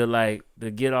easy to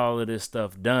get all of this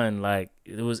stuff done. Like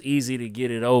it was easy to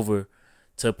get it over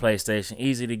to PlayStation,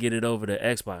 easy to get it over to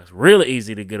Xbox. Really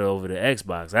easy to get over to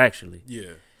Xbox, actually.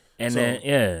 Yeah.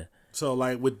 And So,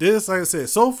 like, with this, like I said,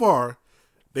 so far,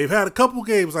 they've had a couple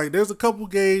games. Like, there's a couple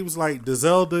games, like, The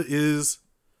Zelda is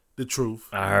the truth.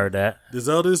 I heard that. The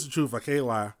Zelda is the truth. I can't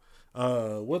lie.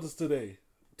 What is today?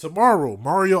 Tomorrow,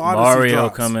 Mario Odyssey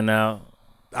drops. Coming out.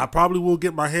 I probably will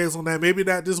get my hands on that. Maybe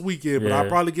not this weekend, but I'll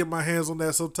probably get my hands on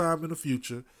that sometime in the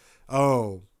future.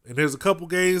 And there's a couple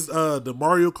games. The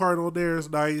Mario Kart on there is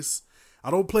nice. I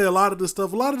don't play a lot of this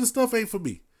stuff. A lot of this stuff ain't for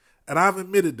me. And I've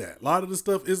admitted that. A lot of this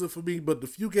stuff isn't for me. But the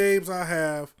few games I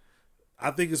have,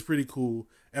 I think it's pretty cool.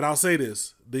 And I'll say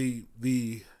this. The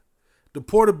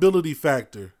portability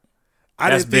factor.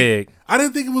 That's big. I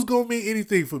didn't think it was going to mean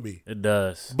anything for me. It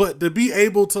does. But to be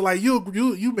able to, like,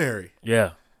 you marry.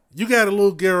 Yeah. You got a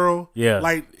little girl. Yeah.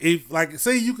 Like,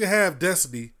 say you could have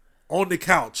Destiny on the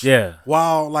couch. Yeah.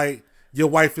 While, like, your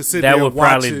wife is sitting there watching. That would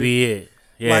probably be it.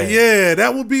 Yeah. Like, yeah,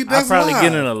 that would be, that's I probably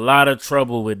get in a lot of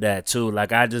trouble with that, too.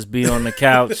 Like, I just be on the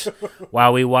couch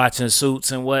while we watching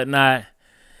Suits and whatnot,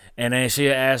 and then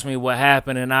she'll ask me what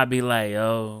happened, and I'll be like,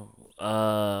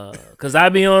 because I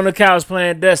be on the couch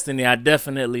playing Destiny, I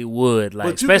definitely would.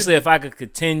 Like, especially if I could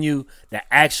continue the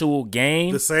actual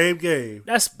game. The same game.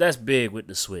 That's big with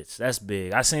the Switch. That's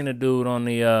big. I seen a dude on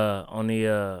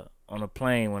the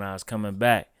plane when I was coming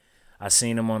back. I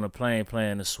seen him on the plane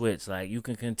playing the Switch. Like, you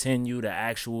can continue the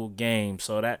actual game.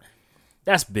 So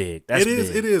that's big. That's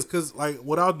big. It is, because, like,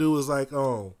 what I'll do is, like,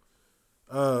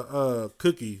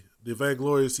 Cookie, the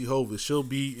Vainglorious Jehovah, she'll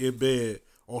be in bed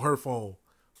on her phone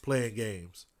playing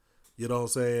games. You know what I'm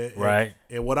saying? Right.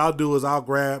 And what I'll do is I'll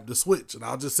grab the Switch and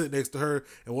I'll just sit next to her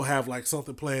and we'll have like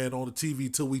something playing on the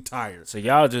TV till we tired. So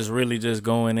y'all just really just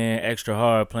going in extra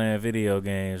hard playing video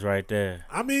games right there.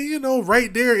 I mean, you know,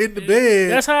 right there in the bed.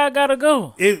 That's how I gotta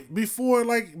go. Before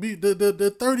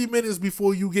the 30 minutes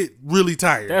before you get really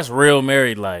tired. That's real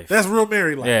married life. That's real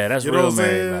married life. Yeah, that's real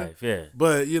married life. Yeah.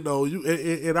 But you know,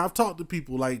 and I've talked to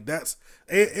people like that's.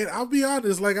 And I'll be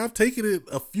honest, like I've taken it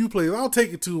a few places. I'll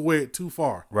take it too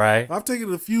far. Right. I've taken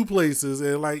it a few places,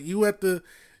 and like you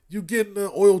getting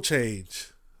the oil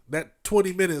change. That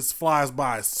 20 minutes flies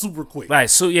by super quick. Right.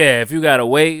 So yeah, if you gotta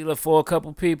wait for a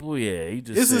couple people, yeah, you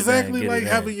just. It's exactly like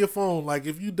having your phone. Like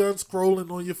if you done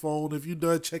scrolling on your phone, if you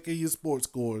done checking your sports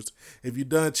scores, if you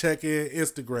done checking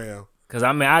Instagram. Cause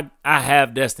I mean, I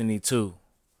have Destiny 2,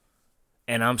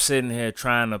 and I'm sitting here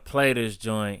trying to play this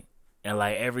joint. And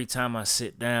like every time I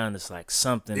sit down, it's like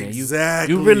something.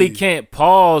 Exactly. And you really can't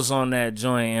pause on that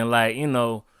joint. And like, you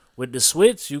know, with the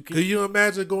Switch, you can. Could you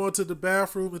imagine going to the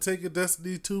bathroom and taking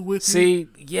Destiny 2 with you? See,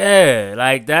 yeah,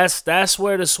 like that's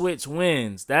where the Switch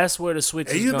wins. That's where the Switch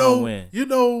is gonna win. You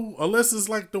know, unless it's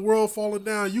like the world falling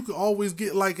down, you could always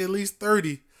get like at least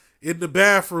 30 in the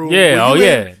bathroom. Yeah,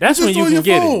 yeah. That's when you can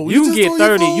get it. You can get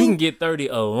 30. You can get 30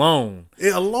 alone.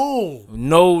 Alone.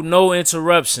 No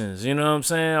interruptions. You know what I'm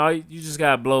saying? You just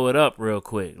gotta blow it up real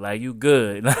quick. Like you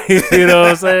good. Like, you know what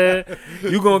I'm saying?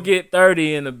 You gonna get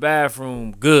 30 in the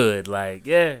bathroom good. Like,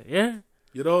 yeah.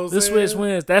 You know what I'm saying? The Switch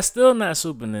wins. That's still not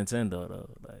Super Nintendo though.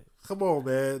 Like, come on,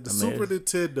 man. Super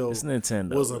Nintendo. It's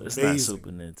Nintendo. Was amazing. It's not Super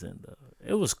Nintendo.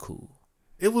 It was cool.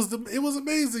 It was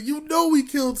amazing. You know we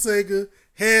killed Sega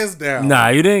hands down. Nah,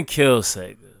 you didn't kill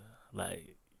Sega. Like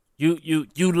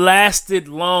you lasted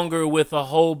longer with a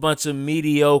whole bunch of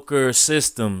mediocre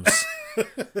systems.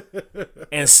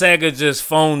 And Sega just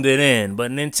phoned it in. But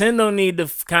Nintendo need to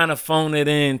kind of phone it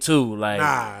in too. Like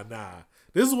Nah.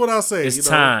 This is what I'll say. It's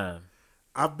time.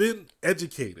 I've been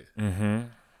educated. Mm-hmm.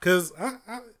 Cause I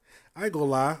ain't gonna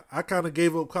lie. I kind of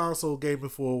gave up console gaming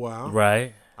for a while.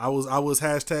 Right. I was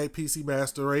hashtag PC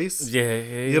Master Race. Yeah.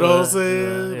 You know what I'm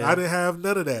saying? Yeah. I didn't have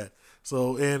none of that.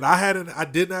 So, and I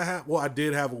did have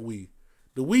a Wii.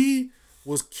 The Wii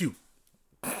was cute.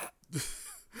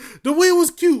 The Wii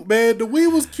was cute, man. The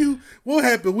Wii was cute. What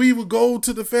happened? We would go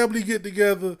to the family get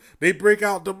together. They break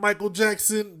out the Michael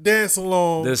Jackson dance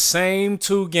along. The same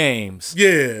two games.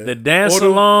 Yeah. The dance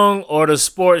along or the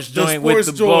sports joint with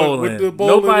the bowling.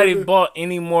 Nobody bought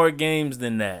any more games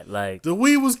than that. Like the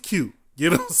Wii was cute.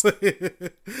 You know what I'm saying?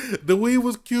 The Wii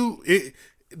was cute.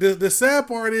 The sad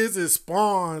part is it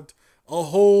spawned a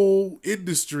whole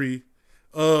industry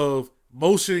of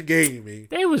motion gaming.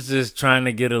 They was just trying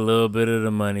to get a little bit of the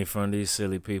money from these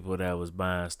silly people that was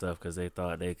buying stuff because they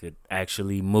thought they could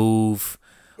actually move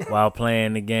while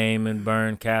playing the game and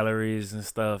burn calories and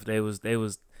stuff. They was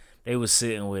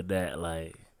sitting with that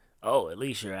like, oh, at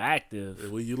least you're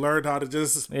active. When you learned how to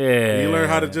just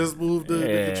move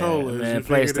the controllers. Man,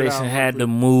 PlayStation had to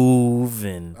move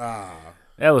and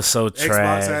that was so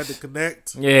trash. Xbox had to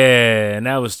connect. Yeah, and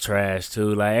that was trash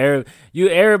too. Like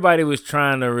everybody was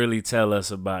trying to really tell us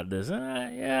about this.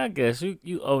 Yeah, I guess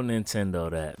you owe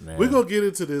Nintendo that, man. We're gonna get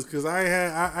into this because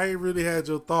I ain't really had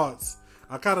your thoughts.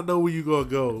 I kind of know where you gonna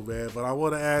go, man. But I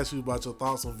want to ask you about your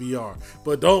thoughts on VR.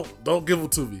 But don't give them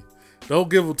to me. Don't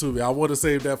give them to me. I want to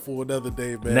save that for another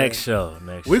day, man. Next show.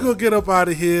 We're going to get up out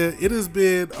of here. It has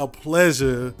been a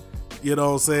pleasure. You know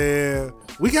what I'm saying?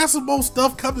 We got some more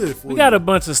stuff coming for you. We got a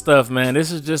bunch of stuff, man.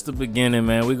 This is just the beginning,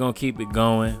 man. We're going to keep it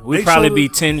going. We'll probably be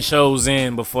 10 shows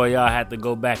in before y'all have to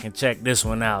go back and check this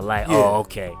one out. Like, oh,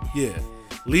 okay. Yeah.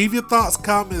 Leave your thoughts,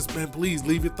 comments, man. Please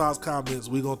leave your thoughts, comments.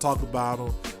 We're going to talk about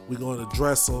them. We're going to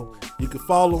address them. You can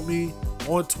follow me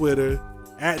on Twitter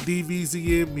at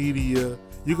DVZN Media.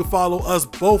 You can follow us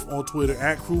both on Twitter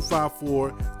at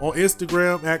Crew54, on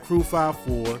Instagram at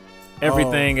Crew54.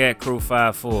 Everything at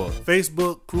Crew54.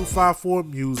 Facebook,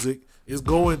 Crew54 Music is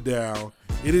going down.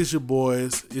 It is your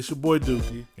boys. It's your boy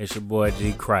Dookie. It's your boy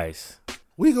G Christ.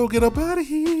 We gonna get up out of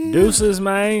here. Deuces,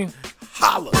 man.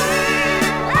 Holla.